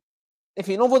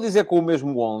 Enfim, não vou dizer com o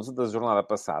mesmo 11 da jornada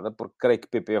passada, porque creio que o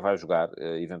PP vai jogar,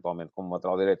 eventualmente, como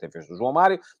lateral direito em vez do João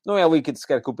Mário. Não é líquido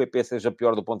sequer que o PP seja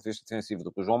pior do ponto de vista defensivo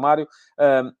do que o João Mário.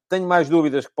 Tenho mais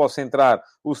dúvidas que possa entrar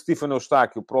o Stefano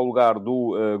Eustáquio para o lugar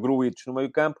do Gruitch no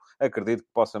meio-campo. Acredito que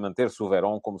possa manter-se o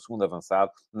Verón como segundo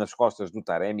avançado nas costas do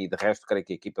Taremi e, de resto, creio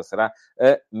que a equipa será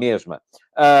a mesma.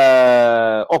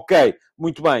 Ok,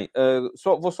 muito bem.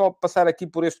 Vou só passar aqui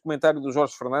por este comentário do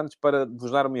Jorge Fernandes para vos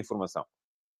dar uma informação.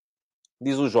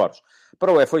 Diz o Jorge,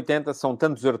 para o F80 são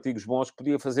tantos artigos bons que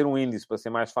podia fazer um índice para ser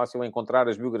mais fácil encontrar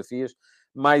as biografias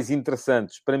mais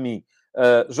interessantes para mim.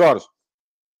 Jorge,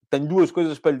 tenho duas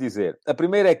coisas para lhe dizer. A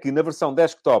primeira é que na versão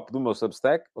desktop do meu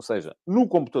Substack, ou seja, no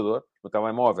computador, no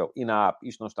telemóvel e na app,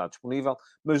 isto não está disponível,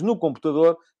 mas no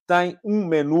computador tem um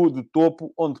menu de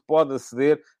topo onde pode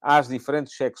aceder às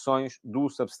diferentes secções do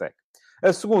Substack.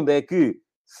 A segunda é que,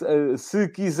 se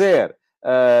quiser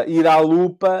ir à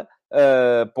lupa...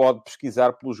 pode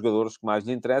pesquisar pelos jogadores que mais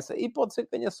lhe interessa e pode ser que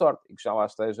tenha sorte e que já lá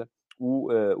esteja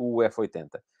o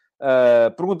F80.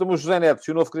 Pergunta-me o José Neto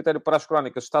se o novo critério para as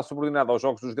crónicas está subordinado aos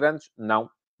jogos dos grandes. Não,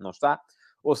 não está.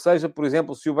 Ou seja, por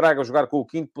exemplo, se o Braga jogar com o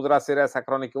Quinto, poderá ser essa a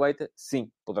crónica eleita?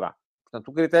 Sim, poderá. Portanto,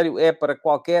 o critério é para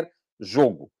qualquer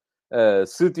jogo.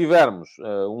 Se tivermos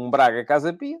um Braga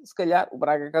Casa Pia, se calhar o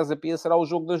Braga Casa Pia será o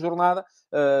jogo da jornada.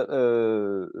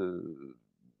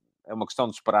 É uma questão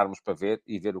de esperarmos para ver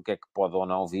e ver o que é que pode ou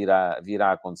não vir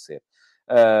a acontecer.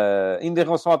 Ainda em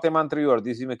relação ao tema anterior,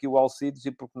 dizia-me aqui o Alcides,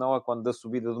 e porque não, quando da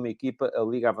subida de uma equipa, a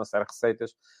Liga avançar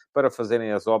receitas para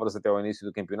fazerem as obras até ao início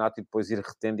do campeonato e depois ir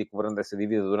retendo e cobrando essa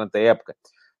dívida durante a época.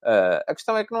 A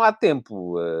questão é que não há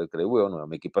tempo, creio eu, não é?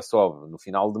 Uma equipa sobe no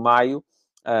final de maio,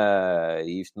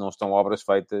 e isto não estão obras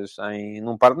feitas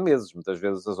num par de meses. Muitas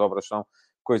vezes as obras são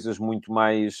coisas muito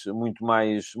mais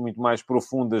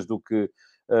profundas do que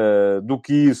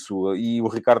isso, e o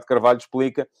Ricardo Carvalho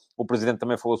explica, o Presidente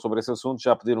também falou sobre esse assunto,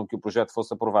 já pediram que o projeto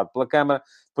fosse aprovado pela Câmara,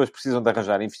 depois precisam de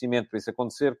arranjar investimento para isso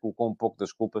acontecer, colocou um pouco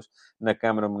das culpas na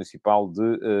Câmara Municipal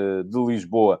de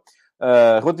Lisboa.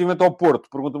 Relativamente ao Porto,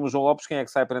 pergunta-me o João Lopes quem é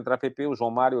que sai para entrar a PP, o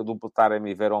João Mário, o duplo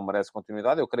Taremi e Verón merece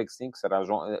continuidade, eu creio que sim, que será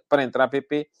para entrar a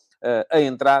PP, a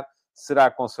entrar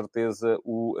será com certeza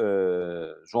o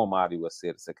João Mário a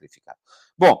ser sacrificado.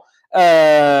 Bom,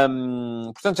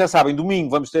 portanto, já sabem, domingo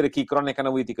vamos ter aqui crónica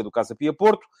analítica do Casa Pia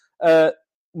Porto.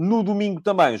 No domingo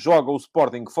também joga o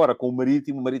Sporting fora com o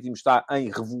Marítimo. O Marítimo está em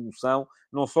revolução,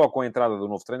 não só com a entrada do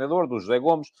novo treinador, do José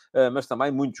Gomes, mas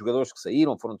também muitos jogadores que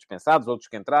saíram, foram dispensados, outros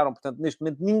que entraram. Portanto, neste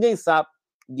momento ninguém sabe,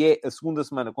 e é a segunda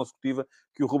semana consecutiva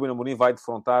que o Ruben Amorim vai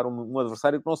defrontar um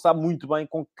adversário que não sabe muito bem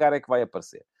com que cara é que vai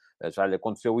aparecer. Já lhe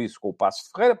aconteceu isso com o Passos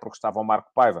de Ferreira, porque estava o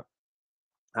Marco Paiva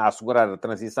a assegurar a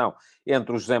transição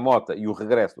entre o José Mota e o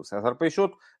regresso do César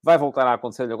Peixoto. Vai voltar a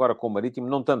acontecer agora com o Marítimo,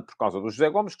 não tanto por causa do José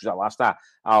Gomes, que já lá está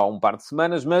há um par de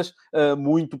semanas, mas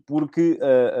muito porque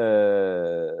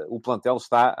o plantel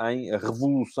está em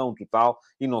revolução total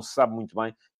e não se sabe muito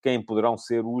bem quem poderão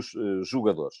ser os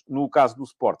jogadores. No caso do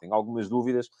Sporting, algumas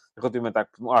dúvidas relativamente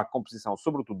à composição,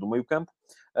 sobretudo do meio-campo.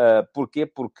 Porquê?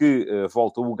 Porque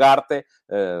volta o Ugarte,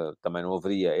 também não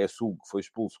haveria Essug, que foi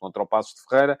expulso contra o Passos de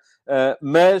Ferreira,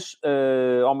 mas,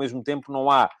 ao mesmo tempo, não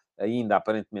há ainda,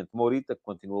 aparentemente, Mourita, que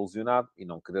continua lesionado e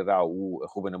não quererá o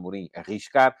Ruben Amorim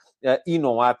arriscar, e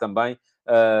não há também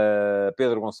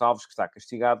Pedro Gonçalves, que está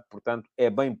castigado, portanto, é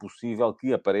bem possível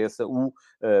que apareça o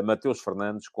Mateus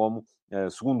Fernandes como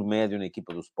segundo médio na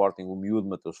equipa do Sporting, o miúdo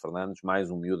Mateus Fernandes, mais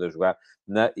um miúdo a jogar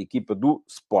na equipa do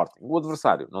Sporting. O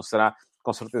adversário não será,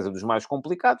 com certeza, dos mais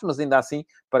complicados, mas ainda assim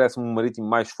parece-me um Marítimo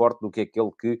mais forte do que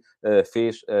aquele que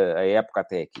fez a época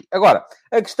até aqui. Agora,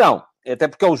 a questão, até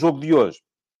porque é o jogo de hoje,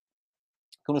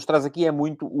 que nos traz aqui é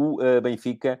muito o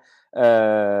Benfica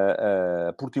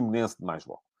Portimonense de mais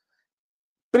logo.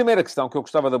 Primeira questão que eu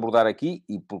gostava de abordar aqui,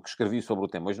 e porque escrevi sobre o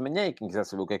tema hoje de manhã, e quem quiser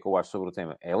saber o que é que eu acho sobre o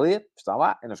tema é ler, está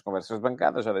lá, é nas conversas de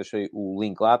bancada, já deixei o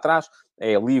link lá atrás,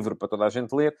 é livre para toda a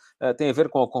gente ler, tem a ver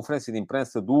com a conferência de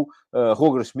imprensa do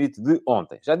Roger Schmidt de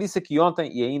ontem. Já disse aqui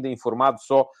ontem, e ainda informado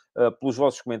só pelos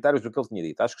vossos comentários do que ele tinha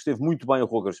dito. Acho que esteve muito bem o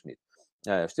Roger Schmidt.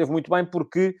 Esteve muito bem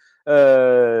porque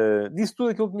disse tudo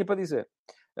aquilo que tinha para dizer.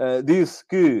 Disse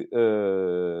que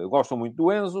gostam muito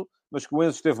do Enzo, mas que o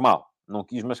Enzo esteve mal não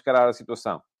quis mascarar a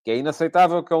situação, que é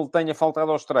inaceitável que ele tenha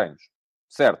faltado aos treinos,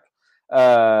 certo?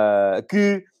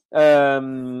 Que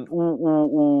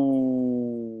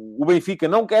o Benfica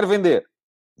não quer vender.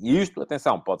 E isto,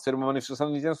 atenção, pode ser uma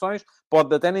manifestação de intenções,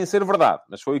 pode até nem ser verdade,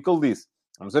 mas foi o que ele disse.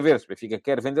 Vamos a ver se o Benfica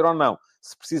quer vender ou não,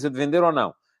 se precisa de vender ou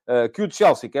não. Que o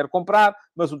Chelsea quer comprar,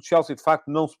 mas o Chelsea, de facto,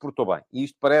 não se portou bem. E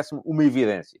isto parece-me uma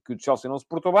evidência. Que o Chelsea não se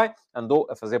portou bem, andou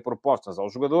a fazer propostas ao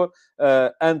jogador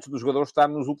antes do jogador estar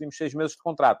nos últimos 6 meses de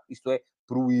contrato. Isto é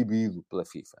proibido pela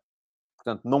FIFA.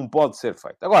 Portanto, não pode ser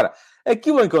feito. Agora,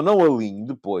 aquilo em que eu não alinho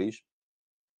depois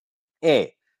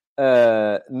é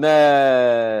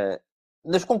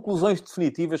nas conclusões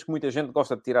definitivas que muita gente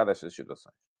gosta de tirar destas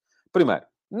situações. Primeiro,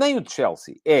 nem o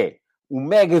Chelsea é o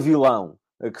mega vilão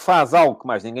que faz algo que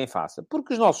mais ninguém faça,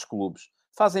 porque os nossos clubes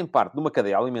fazem parte de uma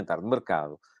cadeia alimentar de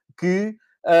mercado que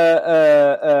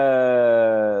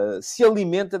se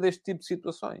alimenta deste tipo de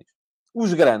situações.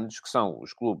 Os grandes, que são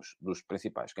os clubes dos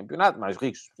principais campeonatos, mais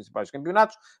ricos dos principais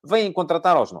campeonatos, vêm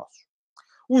contratar aos nossos.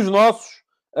 Os nossos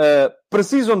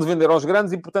precisam de vender aos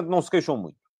grandes e, portanto, não se queixam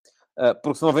muito.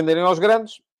 Porque se não venderem aos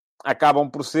grandes, acabam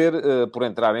por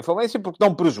entrar em falência, porque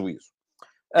dão prejuízo.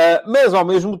 Mas, ao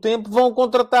mesmo tempo, vão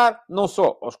contratar não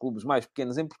só aos clubes mais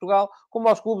pequenos em Portugal, como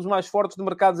aos clubes mais fortes de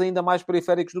mercados ainda mais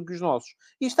periféricos do que os nossos.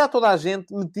 E está toda a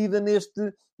gente metida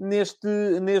neste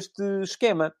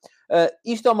esquema.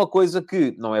 Isto é uma coisa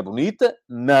que não é bonita,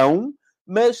 não,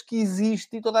 mas que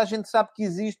existe e toda a gente sabe que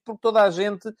existe, porque toda a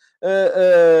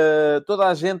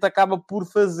gente acaba por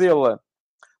fazê-la.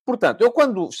 Portanto, eu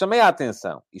quando chamei a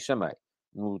atenção, e chamei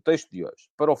no texto de hoje,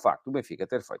 para o facto do Benfica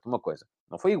ter feito uma coisa,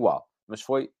 não foi igual, mas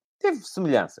teve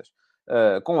semelhanças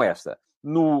com esta,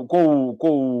 com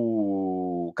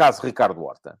o caso Ricardo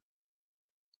Horta.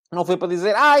 Não foi para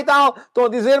dizer, e tal, estão a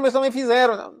dizer, mas também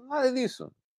fizeram. Não, nada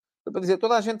disso. Foi para dizer,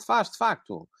 toda a gente faz, de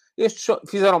facto. Estes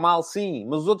fizeram mal, sim,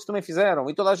 mas os outros também fizeram,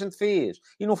 e toda a gente fez.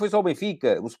 E não foi só o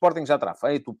Benfica, o Sporting já terá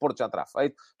feito, o Porto já terá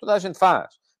feito, toda a gente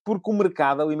faz. Porque o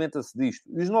mercado alimenta-se disto.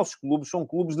 E os nossos clubes são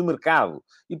clubes de mercado.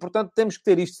 E, portanto, temos que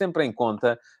ter isto sempre em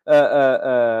conta,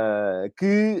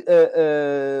 que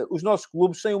os nossos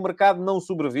clubes sem o mercado não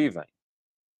sobrevivem.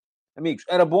 Amigos,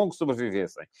 era bom que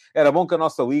sobrevivessem. Era bom que a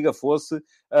nossa liga fosse...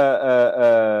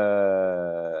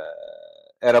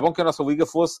 era bom que a nossa liga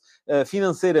fosse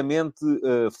financeiramente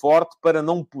forte para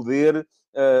não poder...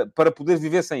 para poder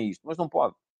viver sem isto. Mas não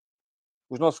pode.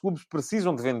 Os nossos clubes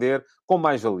precisam de vender com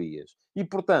mais-valias. E,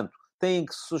 portanto, têm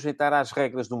que se sujeitar às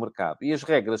regras do mercado. E as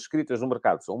regras escritas no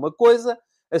mercado são uma coisa,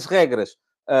 as regras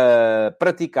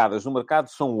praticadas no mercado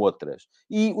são outras.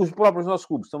 E os próprios nossos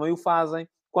clubes também o fazem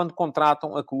quando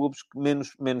contratam a clubes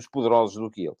menos poderosos do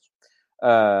que eles.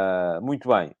 Muito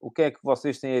bem. O que é que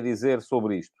vocês têm a dizer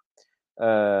sobre isto?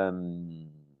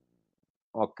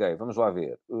 Ok, vamos lá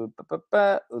ver.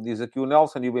 Diz aqui o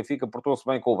Nelson, e o Benfica portou-se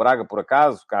bem com o Braga, por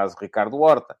acaso, caso Ricardo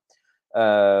Horta.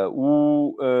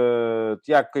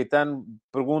 Tiago Caetano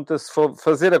pergunta se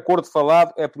fazer acordo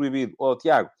falado é proibido.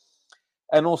 Tiago,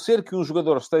 a não ser que um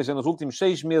jogador esteja nos últimos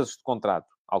 6 meses de contrato,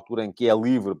 altura em que é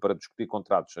livre para discutir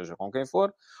contratos, seja com quem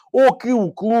for, ou que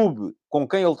o clube com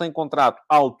quem ele tem contrato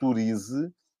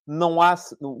autorize,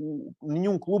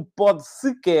 nenhum clube pode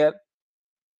sequer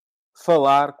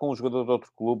falar com o jogador de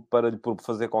outro clube para lhe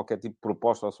fazer qualquer tipo de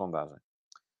proposta ou sondagem.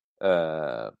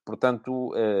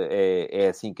 Portanto, é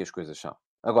assim que as coisas são.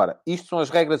 Agora, isto são as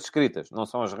regras escritas, não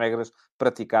são as regras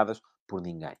praticadas por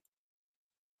ninguém.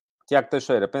 Tiago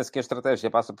Teixeira, penso que a estratégia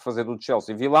passa por fazer do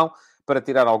Chelsea vilão para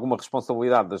tirar alguma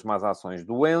responsabilidade das más ações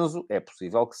do Enzo. É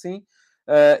possível que sim.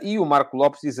 E o Marco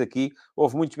Lopes diz aqui,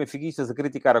 houve muitos benfiquistas a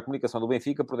criticar a comunicação do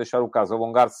Benfica por deixar o caso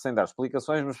alongar-se sem dar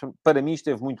explicações, mas para mim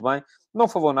esteve muito bem, não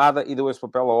falou nada e deu esse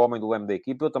papel ao homem do leme da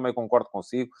equipa. Eu também concordo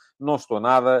consigo, não estou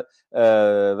nada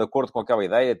de acordo com aquela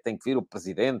ideia de tem que vir o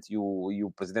Presidente e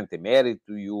o Presidente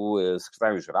emérito e o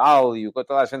Secretário-Geral e o que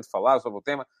toda a gente falar sobre o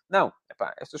tema. Não,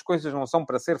 estas coisas não são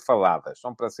para ser faladas,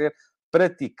 são para ser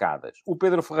praticadas. O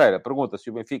Pedro Ferreira pergunta se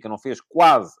o Benfica não fez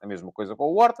quase a mesma coisa com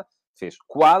o Horta. Fez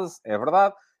quase, é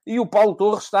verdade. E o Paulo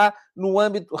Torres está no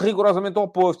âmbito rigorosamente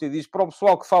oposto e diz para o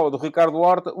pessoal que fala do Ricardo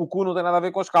Horta, o cu não tem nada a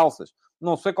ver com as calças.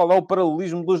 Não sei qual é o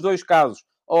paralelismo dos dois casos.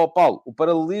 Paulo, o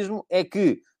paralelismo é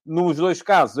que nos dois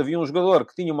casos havia um jogador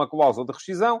que tinha uma cláusula de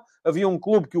rescisão, havia um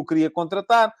clube que o queria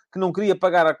contratar, que não queria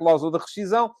pagar a cláusula de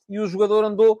rescisão, e o jogador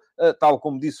andou, tal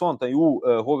como disse ontem o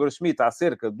Roger Schmidt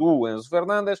acerca do Enzo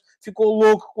Fernandes, ficou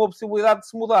louco com a possibilidade de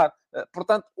se mudar.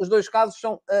 Portanto, os dois casos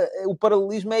são... o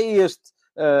paralelismo é este.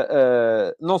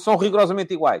 Não são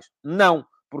rigorosamente iguais. Não.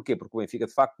 Porquê? Porque o Benfica,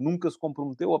 de facto, nunca se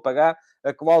comprometeu a pagar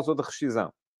a cláusula de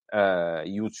rescisão.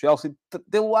 E o Chelsea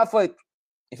tê-lo lá feito.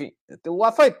 enfim, tê-lo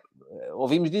lá feito.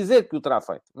 Ouvimos dizer que o terá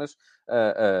feito, mas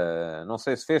não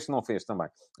sei se fez, se não fez também.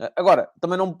 Agora,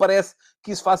 também não me parece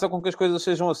que isso faça com que as coisas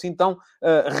sejam assim tão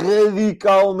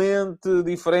radicalmente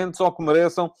diferentes ou que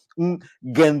mereçam um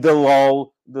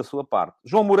gandalol da sua parte.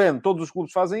 João Moreno, todos os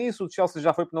clubes fazem isso. O Chelsea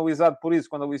já foi penalizado por isso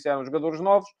quando aliciaram jogadores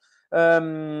novos.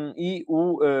 E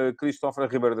o Christopher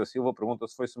Ribeiro da Silva pergunta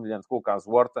se foi semelhante com o caso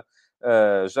Horta.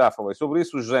 Já falei sobre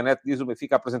isso. O José Neto diz que o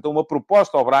Benfica apresentou uma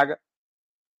proposta ao Braga,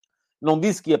 não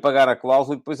disse que ia pagar a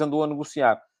cláusula e depois andou a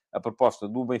negociar. A proposta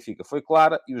do Benfica foi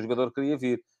clara e o jogador queria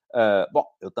vir. Bom,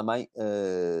 eu também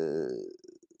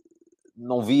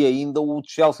não vi ainda o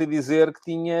Chelsea dizer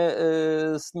que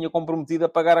se tinha comprometido a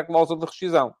pagar a cláusula de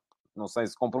rescisão. Não sei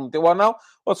se comprometeu ou não,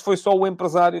 ou se foi só o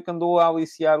empresário que andou a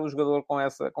aliciar o jogador com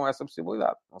essa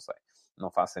possibilidade. Não sei. Não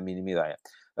faço a mínima ideia.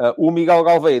 O Miguel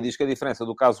Galveia diz que a diferença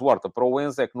do caso Horta para o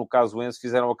Enzo é que no caso o Enzo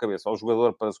fizeram a cabeça ao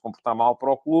jogador para se comportar mal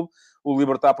para o clube, o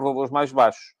libertar por valores mais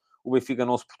baixos. O Benfica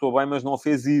não se portou bem, mas não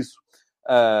fez isso.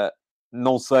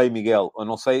 Não sei, Miguel, eu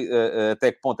não sei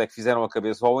até que ponto é que fizeram a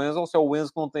cabeça ao Enzo, ou se é o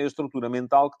Enzo que não tem a estrutura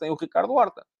mental que tem o Ricardo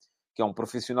Horta, que é um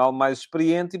profissional mais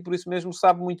experiente e por isso mesmo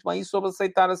sabe muito bem e soube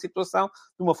aceitar a situação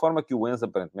de uma forma que o Enzo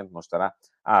aparentemente não estará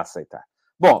a aceitar.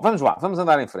 Bom, vamos lá, vamos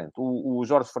andar em frente. O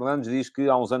Jorge Fernandes diz que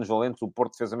há uns anos valentes o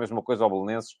Porto fez a mesma coisa ao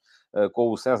Belenenses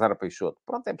com o César Peixoto.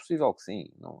 Pronto, é possível que sim.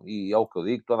 Não, e é o que eu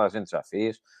digo, toda a gente já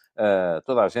fez,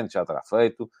 toda a gente já terá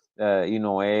feito, e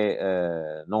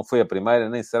não foi a primeira,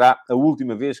 nem será a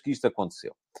última vez que isto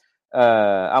aconteceu.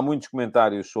 Há muitos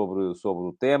comentários sobre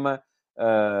o tema.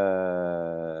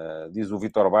 Diz o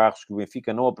Vítor Barros que o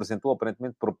Benfica não apresentou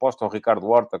aparentemente proposta ao Ricardo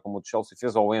Horta, como o Chelsea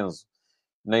fez ao Enzo.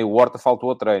 Nem o Horta faltou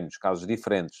a treinos, casos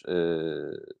diferentes.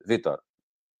 Vítor,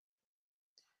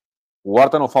 o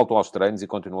Horta não faltou aos treinos e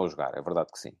continuou a jogar, é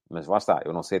verdade que sim. Mas lá está,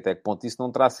 eu não sei até que ponto isso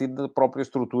não terá sido da própria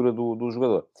estrutura do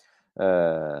jogador.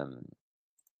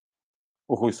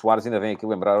 O Rui Soares ainda vem aqui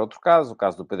lembrar outro caso, o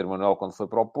caso do Pedro Manuel quando foi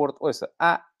para o Porto. Ouça,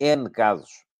 há N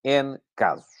casos. N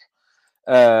casos.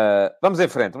 Vamos em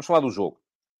frente, vamos falar do jogo.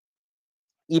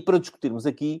 E para discutirmos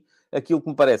aqui aquilo que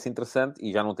me parece interessante,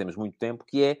 e já não temos muito tempo,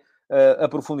 que é a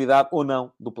profundidade ou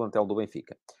não do plantel do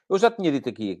Benfica. Eu já tinha dito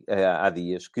aqui há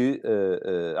dias que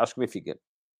acho que o Benfica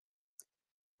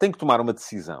tem que tomar uma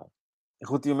decisão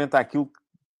relativamente àquilo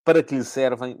para que lhe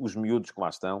servem os miúdos que lá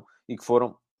estão e que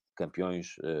foram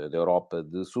campeões da Europa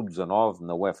de Sub-19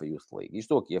 na UEFA Youth League. E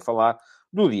estou aqui a falar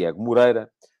do Diego Moreira,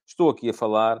 estou aqui a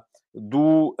falar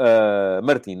do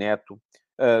Martim Neto,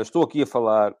 estou aqui a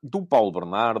falar do Paulo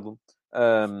Bernardo,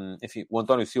 enfim, o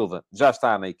António Silva já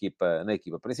está na equipa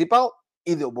principal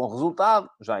e deu bom resultado,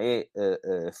 já é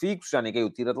fixo, já ninguém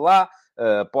o tira de lá.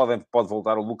 Pode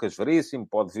voltar o Lucas Veríssimo,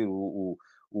 pode vir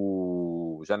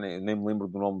já nem me lembro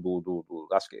do nome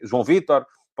acho que é João Vítor,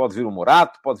 pode vir o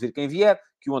Morato, pode vir quem vier,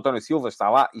 que o António Silva está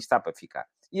lá e está para ficar.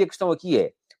 E a questão aqui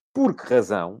é, por que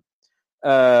razão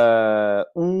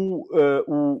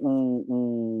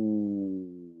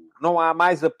não há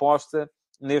mais aposta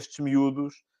nestes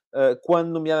miúdos quando,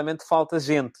 nomeadamente, falta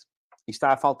gente. E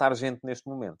está a faltar gente neste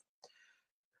momento.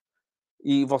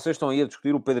 E vocês estão aí a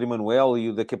discutir o Pedro Emanuel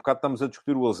e daqui a bocado estamos a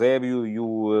discutir o Eusébio e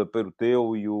o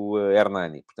Peruteu e o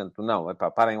Hernani. Portanto, não,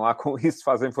 parem lá com isso,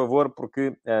 fazem favor,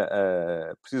 porque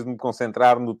preciso me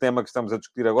concentrar no tema que estamos a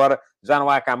discutir agora. Já não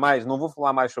há cá mais, não vou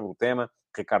falar mais sobre o tema.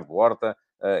 Ricardo Horta,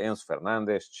 Enzo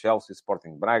Fernandes, Chelsea,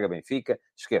 Sporting Braga, Benfica.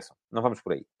 Esqueçam, não vamos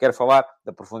por aí. Quero falar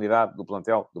da profundidade do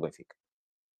plantel do Benfica.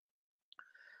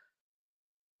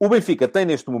 O Benfica tem,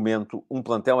 neste momento, um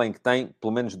plantel em que tem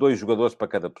pelo menos 2 jogadores para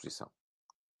cada posição.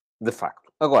 De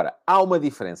facto. Agora, há uma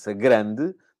diferença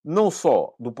grande, não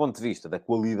só do ponto de vista da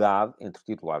qualidade entre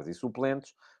titulares e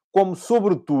suplentes, como,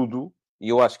 sobretudo, e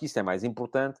eu acho que isso é mais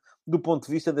importante, do ponto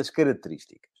de vista das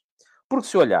características. Porque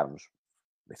se olharmos,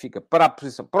 Benfica, para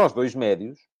os 2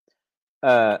 médios,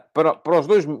 para os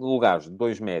 2 lugares de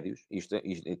 2 médios, isto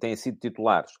têm sido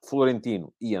titulares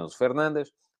Florentino e Enzo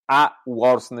Fernandes, há o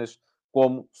Orsnes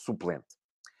como suplente.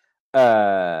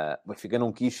 O Benfica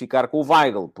não quis ficar com o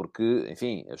Weigl, porque,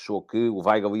 enfim, achou que o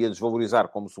Weigl ia desvalorizar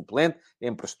como suplente,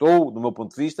 emprestou, do meu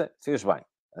ponto de vista, fez bem.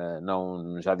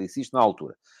 Já disse isto na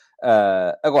altura.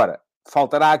 Agora,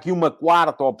 faltará aqui uma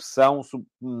quarta opção,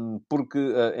 porque,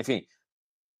 enfim,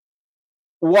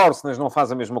 o Orsnes não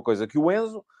faz a mesma coisa que o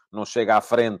Enzo, não chega à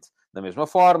frente da mesma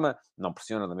forma, não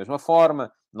pressiona da mesma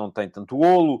forma, não tem tanto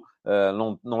golo,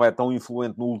 não é tão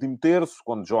influente no último terço,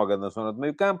 quando joga na zona de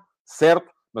meio campo,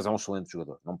 certo, mas é um excelente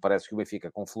jogador. Não me parece que o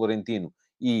Benfica, com Florentino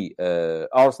e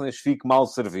Orsnes, fique mal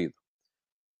servido.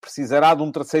 Precisará de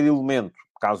um terceiro elemento,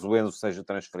 caso o Enzo seja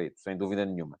transferido, sem dúvida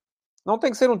nenhuma. Não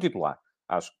tem que ser um titular.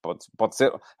 Acho que pode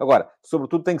ser. Agora,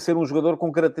 sobretudo, tem que ser um jogador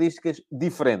com características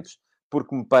diferentes,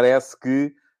 porque me parece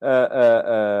que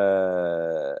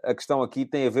a questão aqui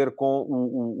tem a ver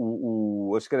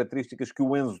com as características que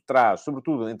o Enzo traz,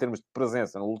 sobretudo em termos de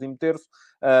presença no último terço,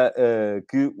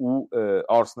 que o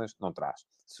Orsnes não traz,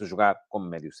 se jogar como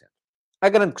médio centro. A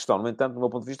grande questão, no entanto, do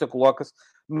meu ponto de vista, coloca-se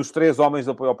nos 3 homens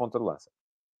de apoio ao ponta de lança.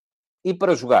 E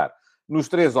para jogar nos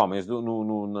 3 homens,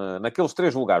 naqueles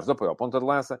 3 lugares de apoio ao ponta de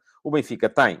lança, o Benfica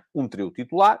tem um trio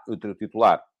titular. O trio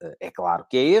titular é claro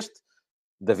que é este: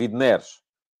 David Neres,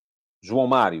 João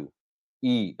Mário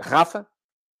e Rafa.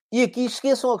 E aqui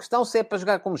esqueçam a questão se é para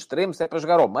jogar como extremo, se é para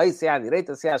jogar ao meio, se é à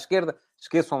direita, se é à esquerda.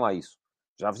 Esqueçam lá isso.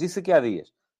 Já vos disse aqui há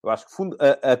dias. Eu acho que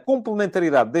a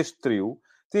complementaridade deste trio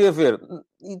tem a ver...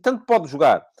 E tanto pode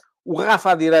jogar o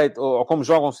Rafa à direita, ou como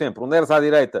jogam sempre, o Neres à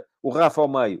direita, o Rafa ao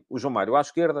meio, o João Mário à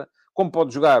esquerda. Como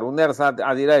pode jogar o Neres à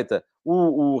direita,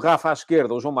 o Rafa à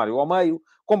esquerda, o João Mário ao meio.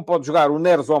 Como pode jogar o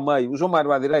Neres ao meio, o João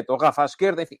Mário à direita, o Rafa à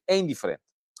esquerda. Enfim, é indiferente.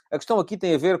 A questão aqui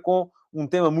tem a ver com um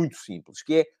tema muito simples,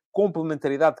 que é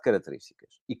complementaridade de características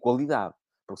e qualidade,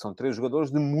 porque são 3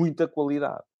 jogadores de muita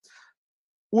qualidade.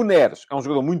 O Neres é um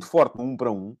jogador muito forte no 1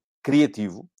 para 1,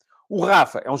 criativo. O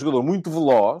Rafa é um jogador muito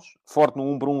veloz, forte no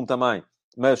 1 para 1 também,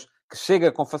 mas que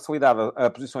chega com facilidade a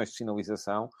posições de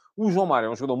sinalização. O João Mário é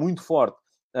um jogador muito forte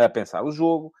a pensar o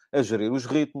jogo, a gerir os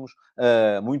ritmos,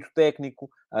 muito técnico,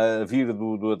 a vir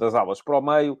das alas para o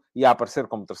meio e a aparecer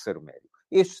como terceiro médio.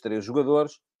 Estes 3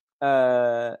 jogadores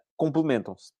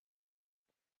complementam-se.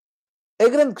 A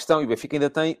grande questão, e o Benfica ainda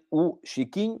tem o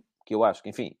Chiquinho, que eu acho que,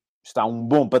 enfim, está a um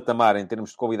bom patamar em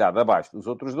termos de qualidade abaixo dos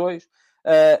outros 2,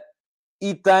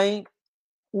 e tem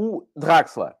o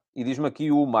Draxler. E diz-me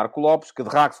aqui o Marco Lopes que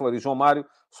Draxler e João Mário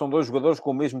são 2 jogadores com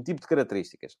o mesmo tipo de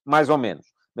características. Mais ou menos.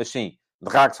 Mas sim,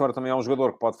 Draxler também é um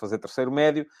jogador que pode fazer terceiro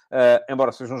médio,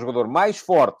 embora seja um jogador mais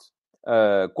forte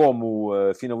como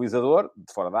finalizador,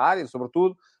 de fora da área,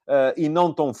 sobretudo, e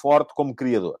não tão forte como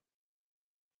criador.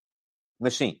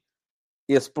 Mas sim,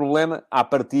 esse problema, à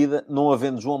partida, não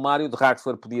havendo João Mário, de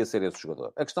Draxler podia ser esse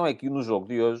jogador. A questão é que no jogo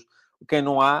de hoje, quem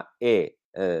não há é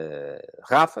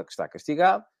Rafa, que está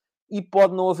castigado, e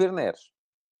pode não haver Neres.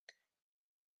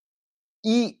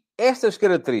 E estas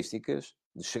características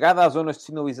de chegada às zonas de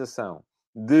finalização,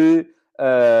 de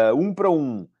 1 para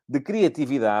 1, de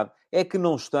criatividade, é que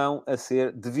não estão a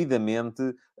ser devidamente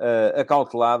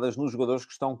acauteladas nos jogadores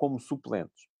que estão como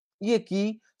suplentes. E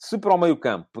aqui, se para o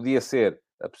meio-campo podia ser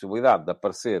a possibilidade de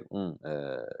aparecer um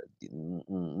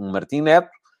Martim Neto,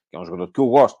 que é um jogador que eu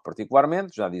gosto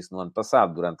particularmente, já disse no ano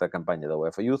passado, durante a campanha da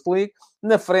UEFA Youth League,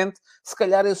 na frente, se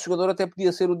calhar esse jogador até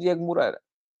podia ser o Diego Moreira.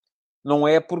 Não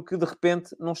é porque, de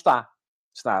repente, não está.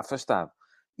 Está afastado.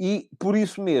 E, por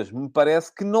isso mesmo, me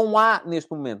parece que não há,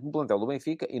 neste momento, no plantel do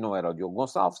Benfica, e não era o Diogo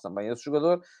Gonçalves, também esse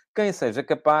jogador, quem seja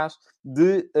capaz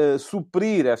de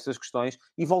suprir estas questões.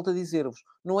 E volto a dizer-vos,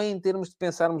 não é em termos de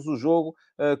pensarmos o jogo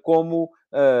como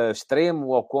extremo,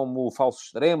 ou como falso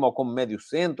extremo, ou como médio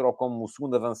centro, ou como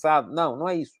segundo avançado. Não, não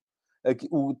é isso. Aqui,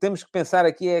 temos que pensar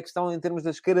aqui é a questão em termos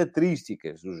das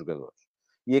características dos jogadores.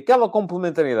 E aquela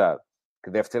complementaridade que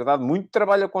deve ter dado muito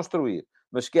trabalho a construir,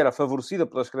 mas que era favorecida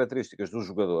pelas características dos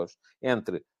jogadores,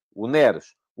 entre o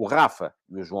Neres, o Rafa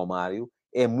e o João Mário,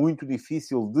 é muito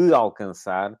difícil de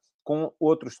alcançar com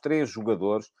outros 3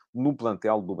 jogadores no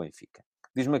plantel do Benfica.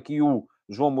 Diz-me aqui o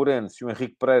João Moreno se o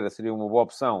Henrique Pereira seria uma boa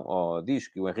opção, ou diz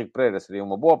que o Henrique Pereira seria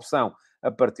uma boa opção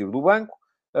a partir do banco.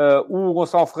 O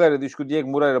Gonçalo Ferreira diz que o Diego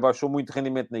Moreira baixou muito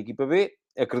rendimento na equipa B.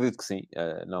 Acredito que sim.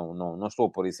 Não estou a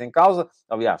pôr isso em causa.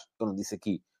 Aliás, eu não disse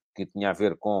aqui que tinha a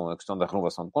ver com a questão da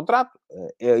renovação do contrato.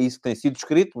 É isso que tem sido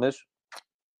escrito, mas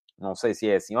não sei se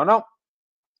é assim ou não.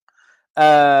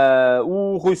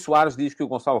 O Rui Soares diz que o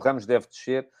Gonçalo Ramos deve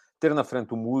descer, ter na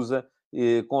frente o Musa,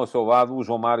 com ao seu lado o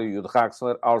João Mário e o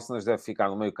Draxler. Arsenas deve ficar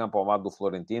no meio campo ao lado do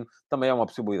Florentino. Também é uma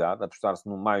possibilidade, apostar-se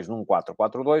mais num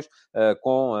 4-4-2,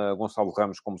 com Gonçalo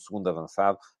Ramos como segundo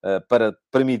avançado, para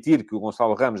permitir que o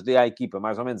Gonçalo Ramos dê à equipa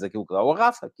mais ou menos aquilo que dá ao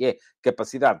Rafa, que é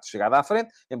capacidade de chegada à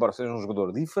frente, embora seja um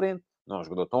jogador diferente, não é um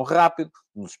jogador tão rápido,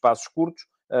 nos espaços curtos,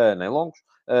 nem longos,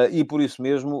 e por isso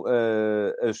mesmo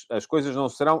as coisas não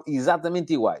serão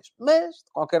exatamente iguais. Mas,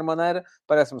 de qualquer maneira,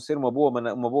 parece-me ser uma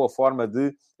boa forma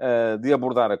de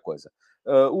abordar a coisa.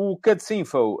 O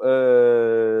Catsinfo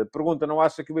pergunta, não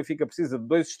acha que o Benfica precisa de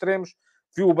 2 extremos?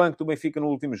 Viu o banco do Benfica no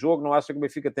último jogo, não acha que o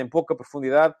Benfica tem pouca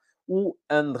profundidade? O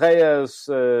Andreas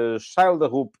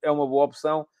Schilderrup é uma boa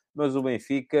opção, mas o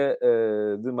Benfica,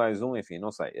 de mais um, enfim,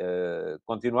 não sei.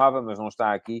 Continuava, mas não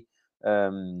está aqui.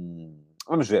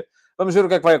 Vamos ver. Vamos ver o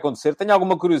que é que vai acontecer. Tenho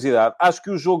alguma curiosidade. Acho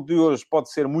que o jogo de hoje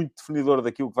pode ser muito definidor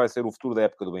daquilo que vai ser o futuro da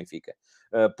época do Benfica.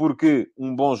 Porque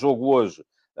um bom jogo hoje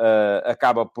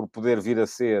acaba por poder vir a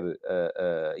ser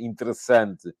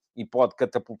interessante e pode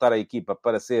catapultar a equipa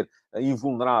para ser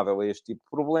invulnerável a este tipo de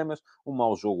problemas. Um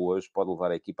mau jogo hoje pode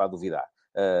levar a equipa a duvidar.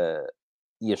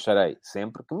 E acharei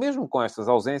sempre que, mesmo com estas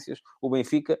ausências, o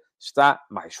Benfica está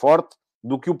mais forte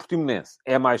do que o Portimonense.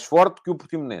 É mais forte que o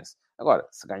Portimonense. Agora,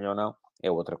 se ganha ou não, é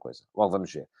outra coisa. Logo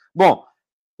vamos ver. Bom,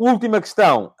 última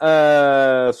questão.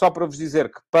 Só para vos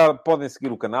dizer que podem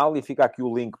seguir o canal e fica aqui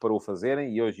o link para o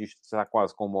fazerem. E hoje isto está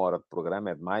quase com 1 hora de programa,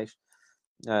 é demais.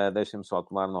 Deixem-me só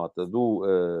tomar nota do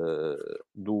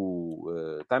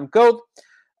timecode.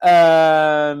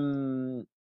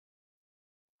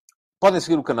 Podem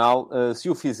seguir o canal.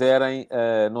 Se o fizerem,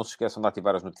 não se esqueçam de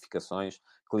ativar as notificações,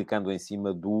 clicando em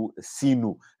cima do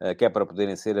sino, que é para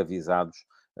poderem ser avisados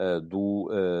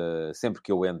sempre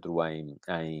que eu entro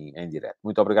em direto.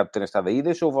 Muito obrigado por terem estado aí.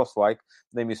 Deixem o vosso like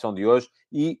na emissão de hoje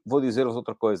e vou dizer-vos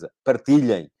outra coisa.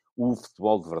 Partilhem o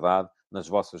Futebol de Verdade nas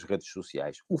vossas redes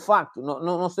sociais. O facto,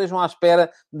 não estejam à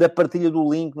espera da partilha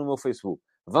do link no meu Facebook.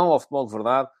 Vão ao Futebol de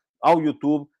Verdade, ao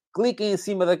YouTube, cliquem em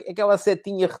cima daquela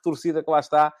setinha retorcida que lá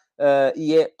está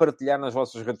e é partilhar nas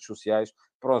vossas redes sociais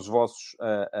para os vossos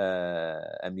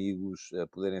amigos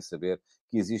poderem saber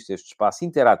que existe este espaço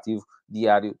interativo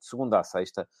diário, de segunda a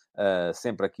sexta,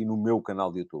 sempre aqui no meu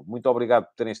canal de YouTube. Muito obrigado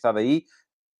por terem estado aí.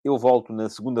 Eu volto na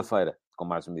segunda-feira com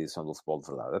mais uma edição do Futebol de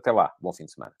Verdade. Até lá, bom fim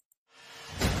de semana.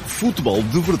 Futebol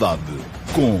de Verdade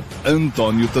com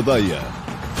António Tadeia.